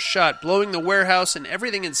fire shot, blowing the warehouse and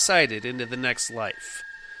everything inside it into the next life.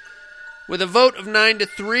 With a vote of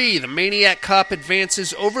 9-3, the maniac cop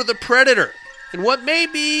advances over the predator in what may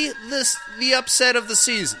be the upset of the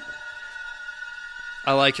season.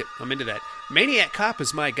 I like it. I'm into that. Maniac cop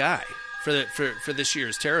is my guy for this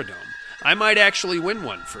year's Terradome. I might actually win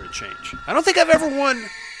one for a change. I don't think I've ever won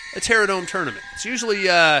a Terradome tournament. It's usually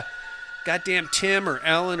goddamn Tim or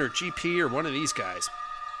Alan or GP or one of these guys.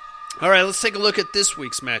 All right, let's take a look at this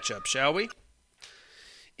week's matchup, shall we?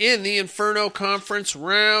 In the Inferno Conference,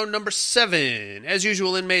 round number 7. As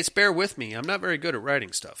usual, inmates, bear with me. I'm not very good at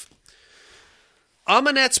writing stuff.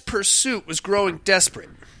 Amonette's pursuit was growing desperate.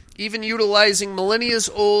 Even utilizing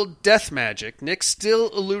millennia-old death magic, Nick still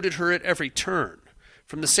eluded her at every turn.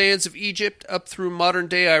 From the sands of Egypt up through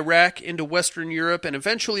modern-day Iraq into Western Europe and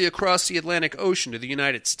eventually across the Atlantic Ocean to the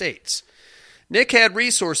United States. Nick had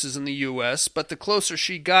resources in the U.S., but the closer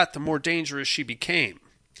she got, the more dangerous she became.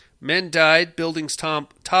 Men died, buildings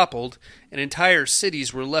toppled, and entire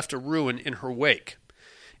cities were left a ruin in her wake.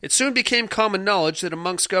 It soon became common knowledge that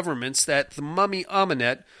amongst governments that the mummy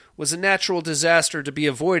Amonette was a natural disaster to be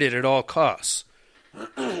avoided at all costs.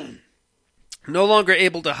 No longer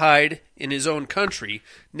able to hide in his own country,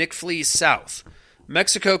 Nick flees south.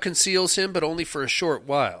 Mexico conceals him, but only for a short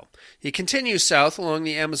while. He continues south along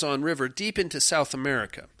the Amazon River deep into South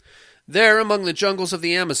America. There, among the jungles of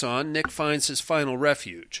the Amazon, Nick finds his final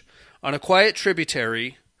refuge. On a quiet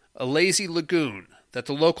tributary, a lazy lagoon that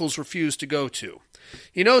the locals refuse to go to.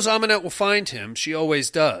 He knows Amonette will find him, she always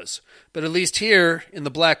does, but at least here, in the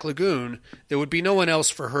Black Lagoon, there would be no one else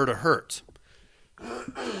for her to hurt.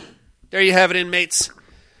 There you have it, inmates.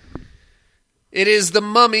 It is the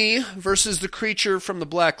mummy versus the creature from the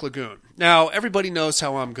Black Lagoon. Now, everybody knows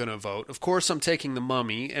how I'm going to vote. Of course, I'm taking The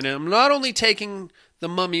Mummy, and I'm not only taking The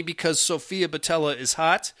Mummy because Sofia Boutella is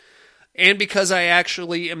hot, and because I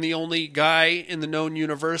actually am the only guy in the known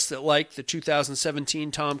universe that liked the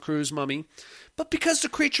 2017 Tom Cruise Mummy, but because The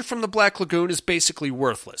Creature from the Black Lagoon is basically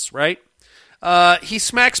worthless, right? He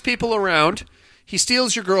smacks people around. He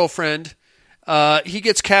steals your girlfriend. He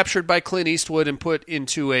gets captured by Clint Eastwood and put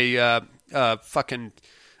into a fucking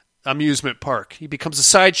amusement park. He becomes a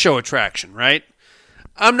sideshow attraction, right?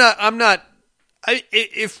 If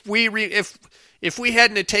we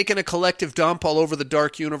hadn't taken a collective dump all over the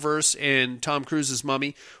Dark Universe and Tom Cruise's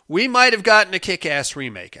Mummy, we might have gotten a kick-ass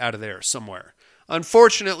remake out of there somewhere.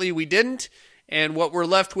 Unfortunately, we didn't, and what we're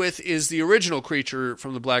left with is the original Creature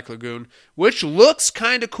from the Black Lagoon, which looks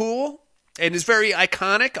kind of cool and is very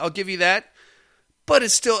iconic, I'll give you that. But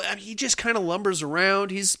it's still, he just kind of lumbers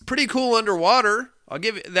around. He's pretty cool underwater. I'll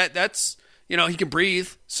give you that. That's, he can breathe,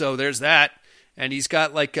 so there's that. And he's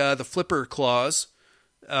got like the flipper claws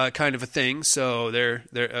kind of a thing, so they're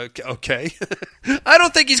okay. I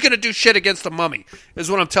don't think he's going to do shit against the Mummy, is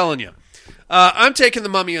what I'm telling you. I'm taking the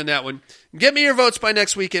Mummy on that one. Get me your votes by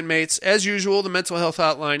next weekend, mates. As usual, the mental health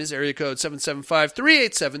hotline is area code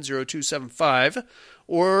 775-387-0275,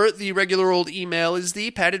 or the regular old email is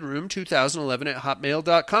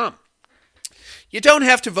thepaddedroom2011@hotmail.com. You don't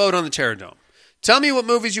have to vote on the Terror Dome. Tell me what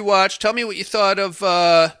movies you watched. Tell me what you thought of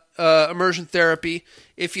Immersion Therapy.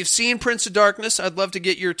 If you've seen Prince of Darkness, I'd love to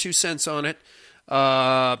get your 2 cents on it.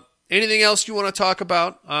 Anything else you want to talk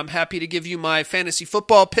about? I'm happy to give you my fantasy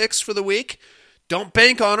football picks for the week. Don't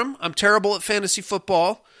bank on them. I'm terrible at fantasy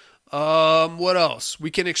football. What else? We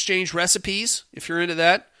can exchange recipes if you're into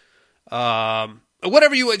that.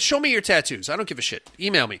 Whatever you would. Show me your tattoos. I don't give a shit.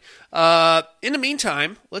 Email me. In the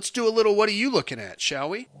meantime, let's do a little what are you looking at, shall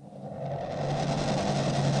we?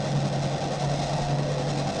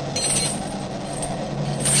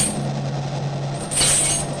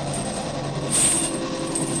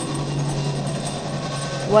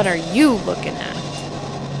 What are you looking at?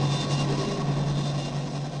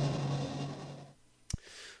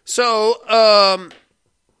 So, a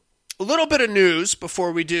little bit of news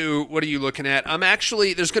before we do what are you looking at.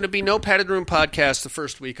 There's going to be no Padded Room podcast the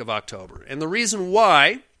first week of October. And the reason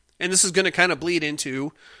why, and this is going to kind of bleed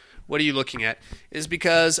into what are you looking at, is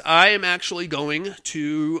because I am actually going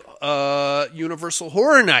to Universal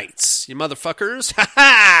Horror Nights, you motherfuckers. Ha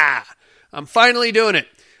ha! I'm finally doing it.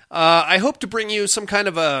 I hope to bring you some kind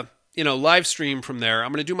of a live stream from there.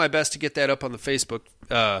 I'm going to do my best to get that up on the Facebook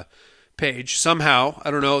page somehow.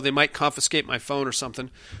 I don't know. They might confiscate my phone or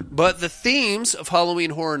something. But the themes of Halloween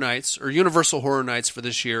Horror Nights, or Universal Horror Nights for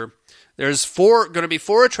this year, there's going to be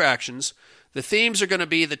 4 attractions. The themes are going to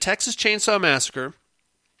be the Texas Chainsaw Massacre,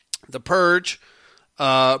 The Purge,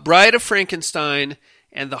 Bride of Frankenstein,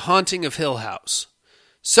 and The Haunting of Hill House.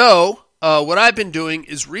 So, what I've been doing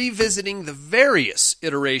is revisiting the various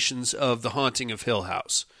iterations of The Haunting of Hill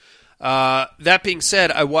House. That being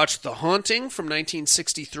said, I watched The Haunting from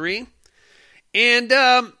 1963, and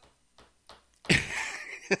all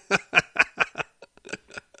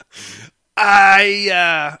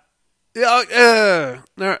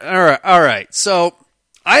right. So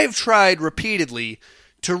I've tried repeatedly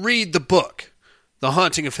to read the book, The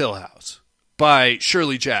Haunting of Hill House, by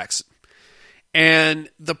Shirley Jackson. And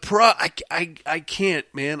I can't,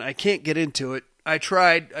 man. I can't get into it. I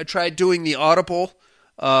tried doing the Audible,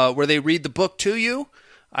 where they read the book to you.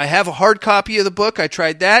 I have a hard copy of the book. I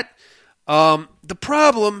tried that. The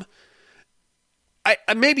problem,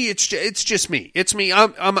 maybe it's just me. It's me.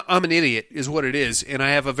 I'm an idiot, is what it is, and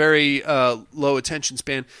I have a very low attention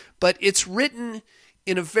span. But it's written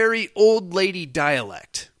in a very old lady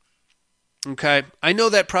dialect. Okay, I know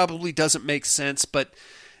that probably doesn't make sense, but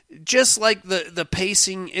just like the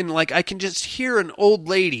pacing and like I can just hear an old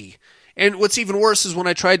lady. And what's even worse is when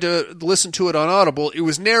I tried to listen to it on Audible, it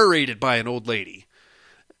was narrated by an old lady.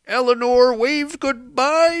 Eleanor waved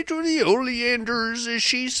goodbye to the oleanders as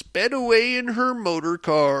she sped away in her motor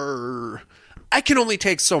car. I can only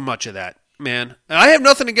take so much of that, man. And I have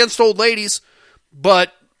nothing against old ladies,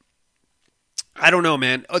 but I don't know,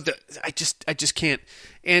 man. I just can't.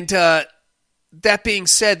 And that being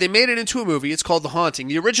said, they made it into a movie. It's called The Haunting.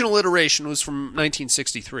 The original iteration was from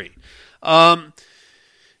 1963.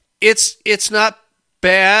 It's not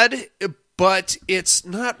bad, but it's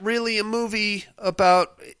not really a movie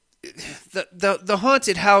about the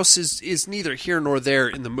haunted house is neither here nor there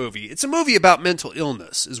in the movie. It's a movie about mental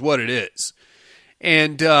illness, is what it is.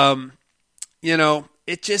 And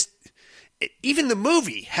even the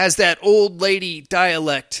movie has that old lady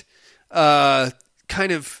dialect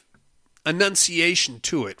kind of enunciation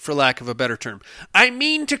to it, for lack of a better term. I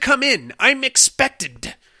mean to come in. I'm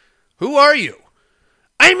expected. Who are you?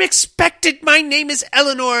 I'm expected. My name is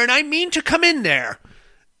Eleanor, and I mean to come in there.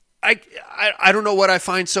 I don't know what I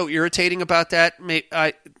find so irritating about that.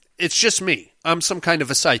 It's just me. I'm some kind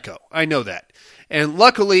of a psycho. I know that. And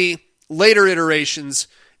luckily, later iterations,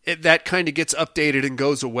 that kind of gets updated and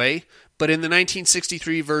goes away. But in the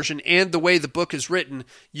 1963 version and the way the book is written,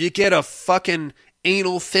 you get a fucking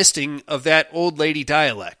anal fisting of that old lady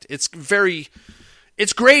dialect. It's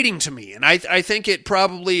grating to me. And I think it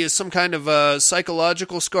probably is some kind of a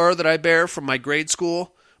psychological scar that I bear from my grade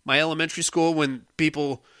school, my elementary school, when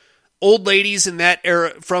old ladies in that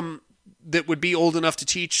era that would be old enough to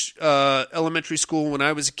teach elementary school when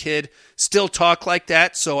I was a kid still talk like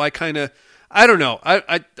that. So I don't know.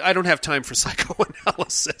 I don't have time for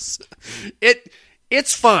psychoanalysis.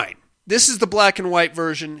 It's fine. This is the black and white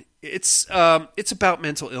version. It's about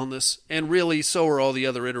mental illness, and really so are all the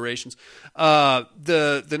other iterations. The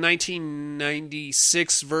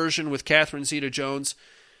 1996 version with Catherine Zeta-Jones,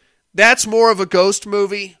 that's more of a ghost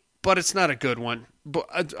movie, but it's not a good one.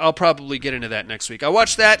 But I'll probably get into that next week. I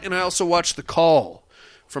watched that, and I also watched The Call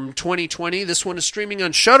from 2020. This one is streaming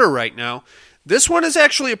on Shudder right now. This one is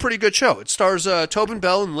actually a pretty good show. It stars Tobin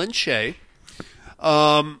Bell and Lynn Shay.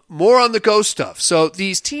 More on the ghost stuff. So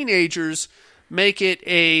these teenagers make it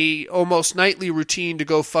a almost nightly routine to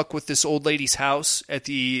go fuck with this old lady's house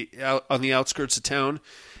on the outskirts of town.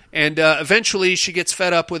 And eventually she gets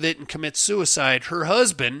fed up with it and commits suicide. Her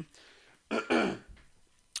husband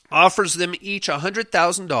offers them each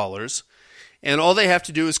 $100,000, and all they have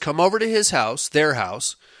to do is come over to his house, their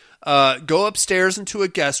house, go upstairs into a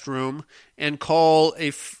guest room, and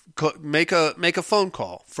make a phone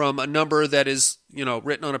call from a number that is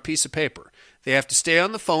written on a piece of paper. They have to stay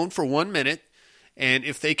on the phone for 1 minute, and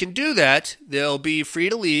if they can do that, they'll be free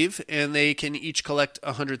to leave, and they can each collect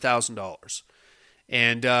 $100,000.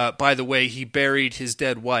 And by the way, he buried his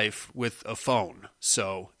dead wife with a phone.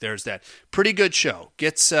 So there's that. Pretty good show.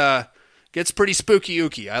 Gets pretty spooky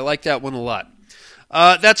ooky. I like that one a lot.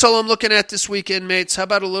 That's all I'm looking at this weekend, mates. How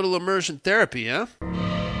about a little immersion therapy, huh?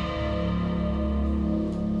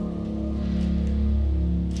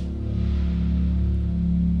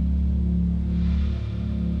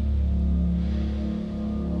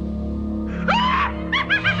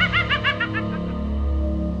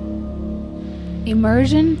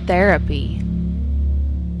 Immersion therapy.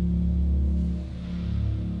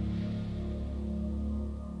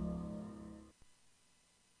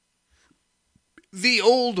 The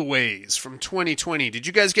Old Ways from 2020. Did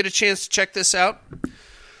you guys get a chance to check this out?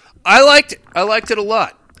 I liked it. I liked it a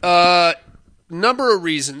lot. Number of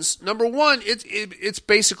reasons. Number one, it's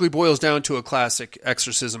basically boils down to a classic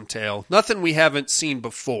exorcism tale. Nothing we haven't seen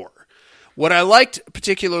before. What I liked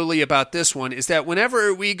particularly about this one is that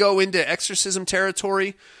whenever we go into exorcism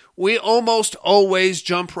territory, we almost always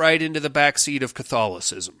jump right into the backseat of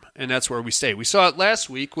Catholicism, and that's where we stay. We saw it last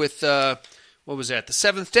week with, what was that, The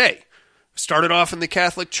Seventh Day. Started off in the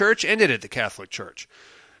Catholic Church, ended at the Catholic Church.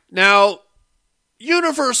 Now,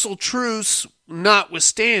 universal truths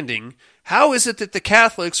notwithstanding, how is it that the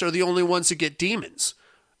Catholics are the only ones that get demons?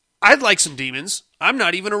 I'd like some demons. I'm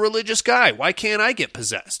not even a religious guy. Why can't I get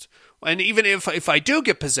possessed? And even if I do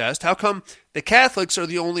get possessed, how come the Catholics are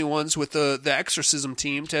the only ones with the exorcism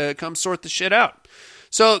team to come sort the shit out?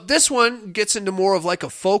 So this one gets into more of like a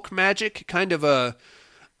folk magic, kind of a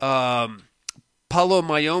Palo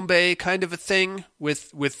Mayombe kind of a thing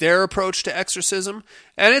with their approach to exorcism.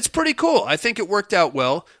 And it's pretty cool. I think it worked out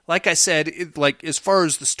well. Like I said, as far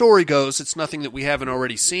as the story goes, it's nothing that we haven't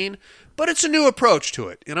already seen. But it's a new approach to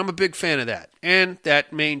it, and I'm a big fan of that. And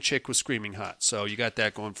that main chick was screaming hot, so you got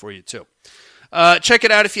that going for you too. Check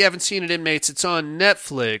it out if you haven't seen it, inmates. It's on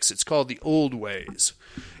Netflix. It's called The Old Ways.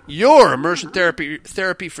 Your immersion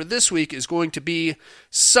therapy for this week is going to be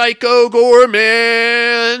Psycho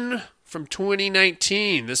Gorman from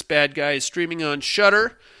 2019. This bad guy is streaming on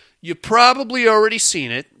Shudder. You've probably already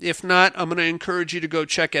seen it. If not, I'm going to encourage you to go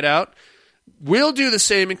check it out. We'll do the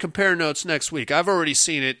same and compare notes next week. I've already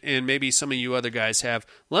seen it, and maybe some of you other guys have.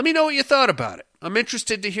 Let me know what you thought about it. I'm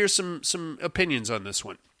interested to hear some opinions on this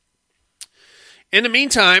one. In the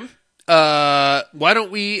meantime, why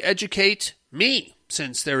don't we educate me,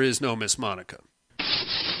 since there is no Miss Monica?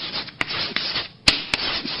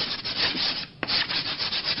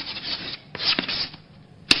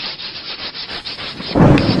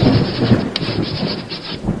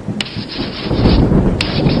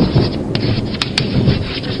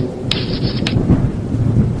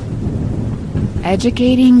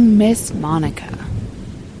 Educating Miss Monica.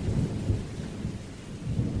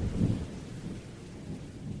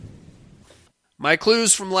 My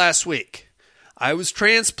clues from last week. I was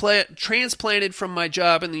transplanted from my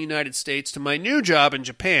job in the United States to my new job in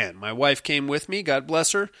Japan. My wife came with me, God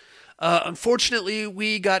bless her. Unfortunately,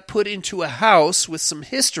 we got put into a house with some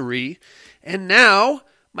history, and now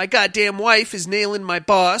my goddamn wife is nailing my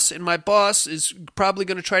boss, and my boss is probably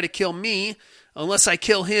going to try to kill me unless I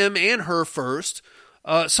kill him and her first.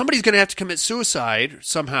 Somebody's going to have to commit suicide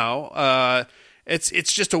somehow.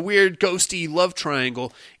 It's just a weird, ghosty love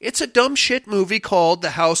triangle. It's a dumb shit movie called The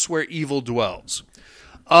House Where Evil Dwells.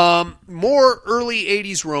 More early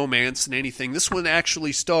 80s romance than anything. This one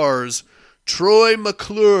actually stars Troy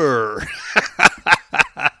McClure.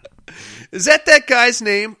 Is that guy's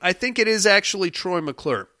name? I think it is actually Troy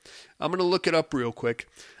McClure. I'm going to look it up real quick.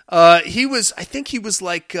 I think he was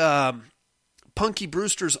like Punky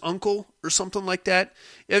Brewster's uncle or something like that.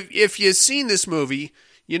 If you've seen this movie,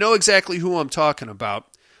 you know exactly who I'm talking about.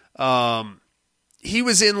 He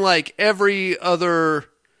was in like every other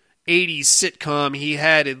 80s sitcom. He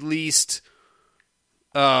had at least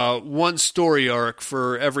one story arc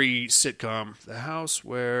for every sitcom. The House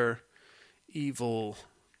Where Evil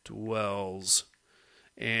Dwells.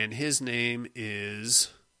 And his name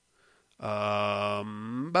is Doug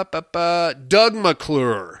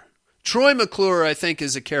McClure. Troy McClure, I think,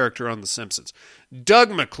 is a character on The Simpsons. Doug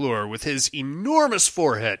McClure with his enormous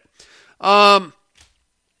forehead.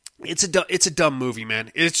 It's a dumb movie,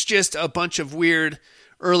 man. It's just a bunch of weird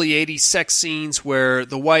early 80s sex scenes where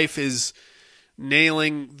the wife is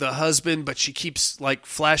nailing the husband, but she keeps like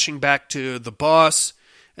flashing back to the boss,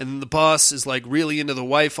 and the boss is like really into the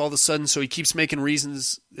wife all of a sudden, so he keeps making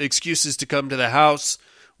excuses to come to the house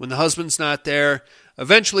when the husband's not there.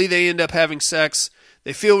 Eventually they end up having sex.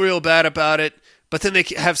 They feel real bad about it, but then they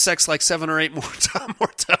have sex like 7 or 8 more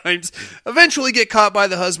times. Eventually get caught by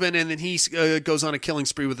the husband, and then he goes on a killing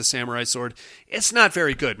spree with a samurai sword. It's not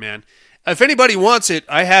very good, man. If anybody wants it,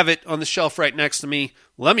 I have it on the shelf right next to me.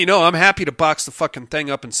 Let me know. I'm happy to box the fucking thing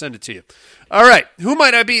up and send it to you. All right, who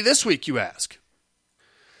might I be this week, you ask?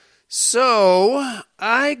 So,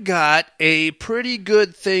 I got a pretty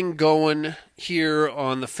good thing going here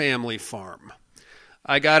on the family farm.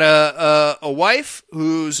 I got a wife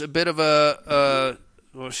who's a bit of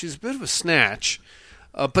she's a bit of a snatch,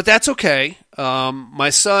 but that's okay. My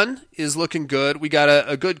son is looking good. We got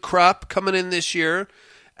a good crop coming in this year.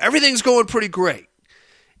 Everything's going pretty great,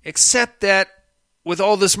 except that with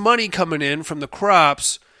all this money coming in from the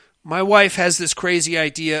crops, my wife has this crazy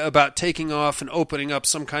idea about taking off and opening up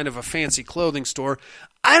some kind of a fancy clothing store.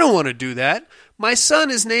 I don't want to do that. My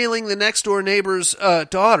son is nailing the next door neighbor's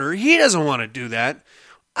daughter. He doesn't want to do that.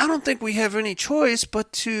 I don't think we have any choice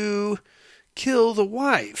but to kill the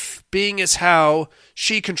wife, being as how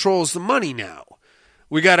she controls the money now.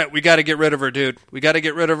 We gotta get rid of her, dude. We gotta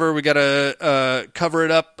get rid of her. We gotta cover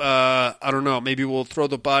it up. I don't know. Maybe we'll throw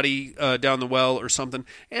the body down the well or something,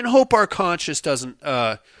 and hope our conscience doesn't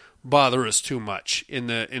bother us too much in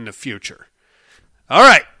the future. All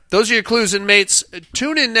right, those are your clues and mates.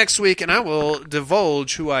 Tune in next week, and I will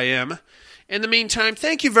divulge who I am. In the meantime,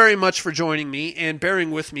 thank you very much for joining me and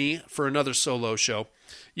bearing with me for another solo show.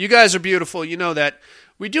 You guys are beautiful. You know that.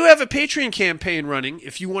 We do have a Patreon campaign running.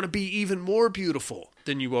 If you want to be even more beautiful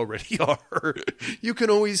than you already are, you can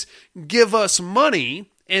always give us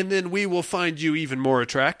money, and then we will find you even more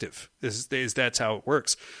attractive. That's how it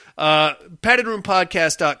works.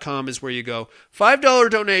 PaddedRoomPodcast.com is where you go. $5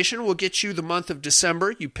 donation will get you the month of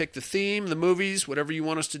December. You pick the theme, the movies, whatever you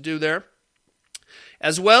want us to do there,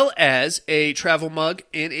 as well as a travel mug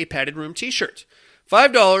and a Padded Room t-shirt.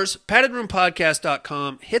 $5,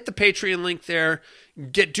 PaddedRoomPodcast.com. Hit the Patreon link there.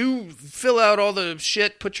 Fill out all the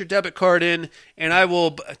shit, put your debit card in, and I'm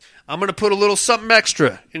going to put a little something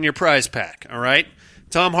extra in your prize pack, all right?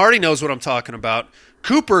 Tom Hardy knows what I'm talking about.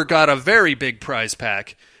 Cooper got a very big prize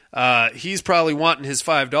pack. He's probably wanting his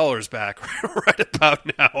 $5 back right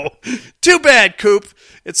about now. Too bad, Coop.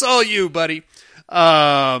 It's all you, buddy.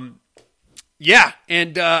 Yeah,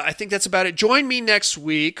 and I think that's about it. Join me next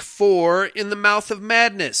week for In the Mouth of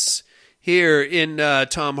Madness here in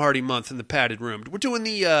Tom Hardy month in the Padded Room. We're doing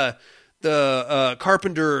the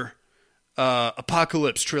Carpenter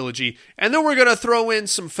Apocalypse trilogy, and then we're going to throw in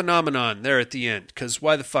some Phenomenon there at the end, because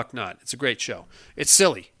why the fuck not? It's a great show. It's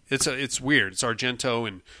silly. It's weird. It's Argento,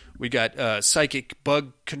 and we got psychic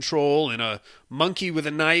bug control and a monkey with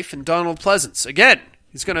a knife and Donald Pleasance. Again,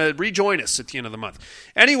 he's going to rejoin us at the end of the month.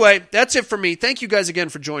 Anyway, that's it for me. Thank you guys again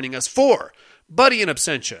for joining us for Buddy in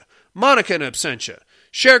Absentia, Monica in Absentia,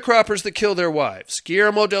 Sharecroppers that kill their wives,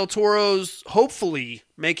 Guillermo del Toro's hopefully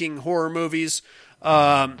making horror movies,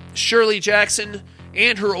 Shirley Jackson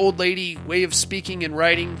and her old lady way of speaking and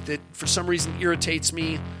writing that for some reason irritates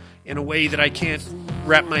me, in a way that I can't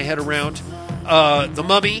wrap my head around. The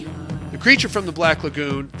Mummy, the Creature from the Black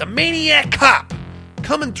Lagoon, the Maniac Cop,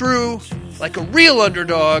 coming through like a real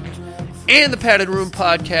underdog, and the Padded Room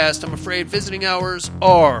Podcast. I'm afraid visiting hours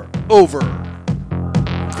are over.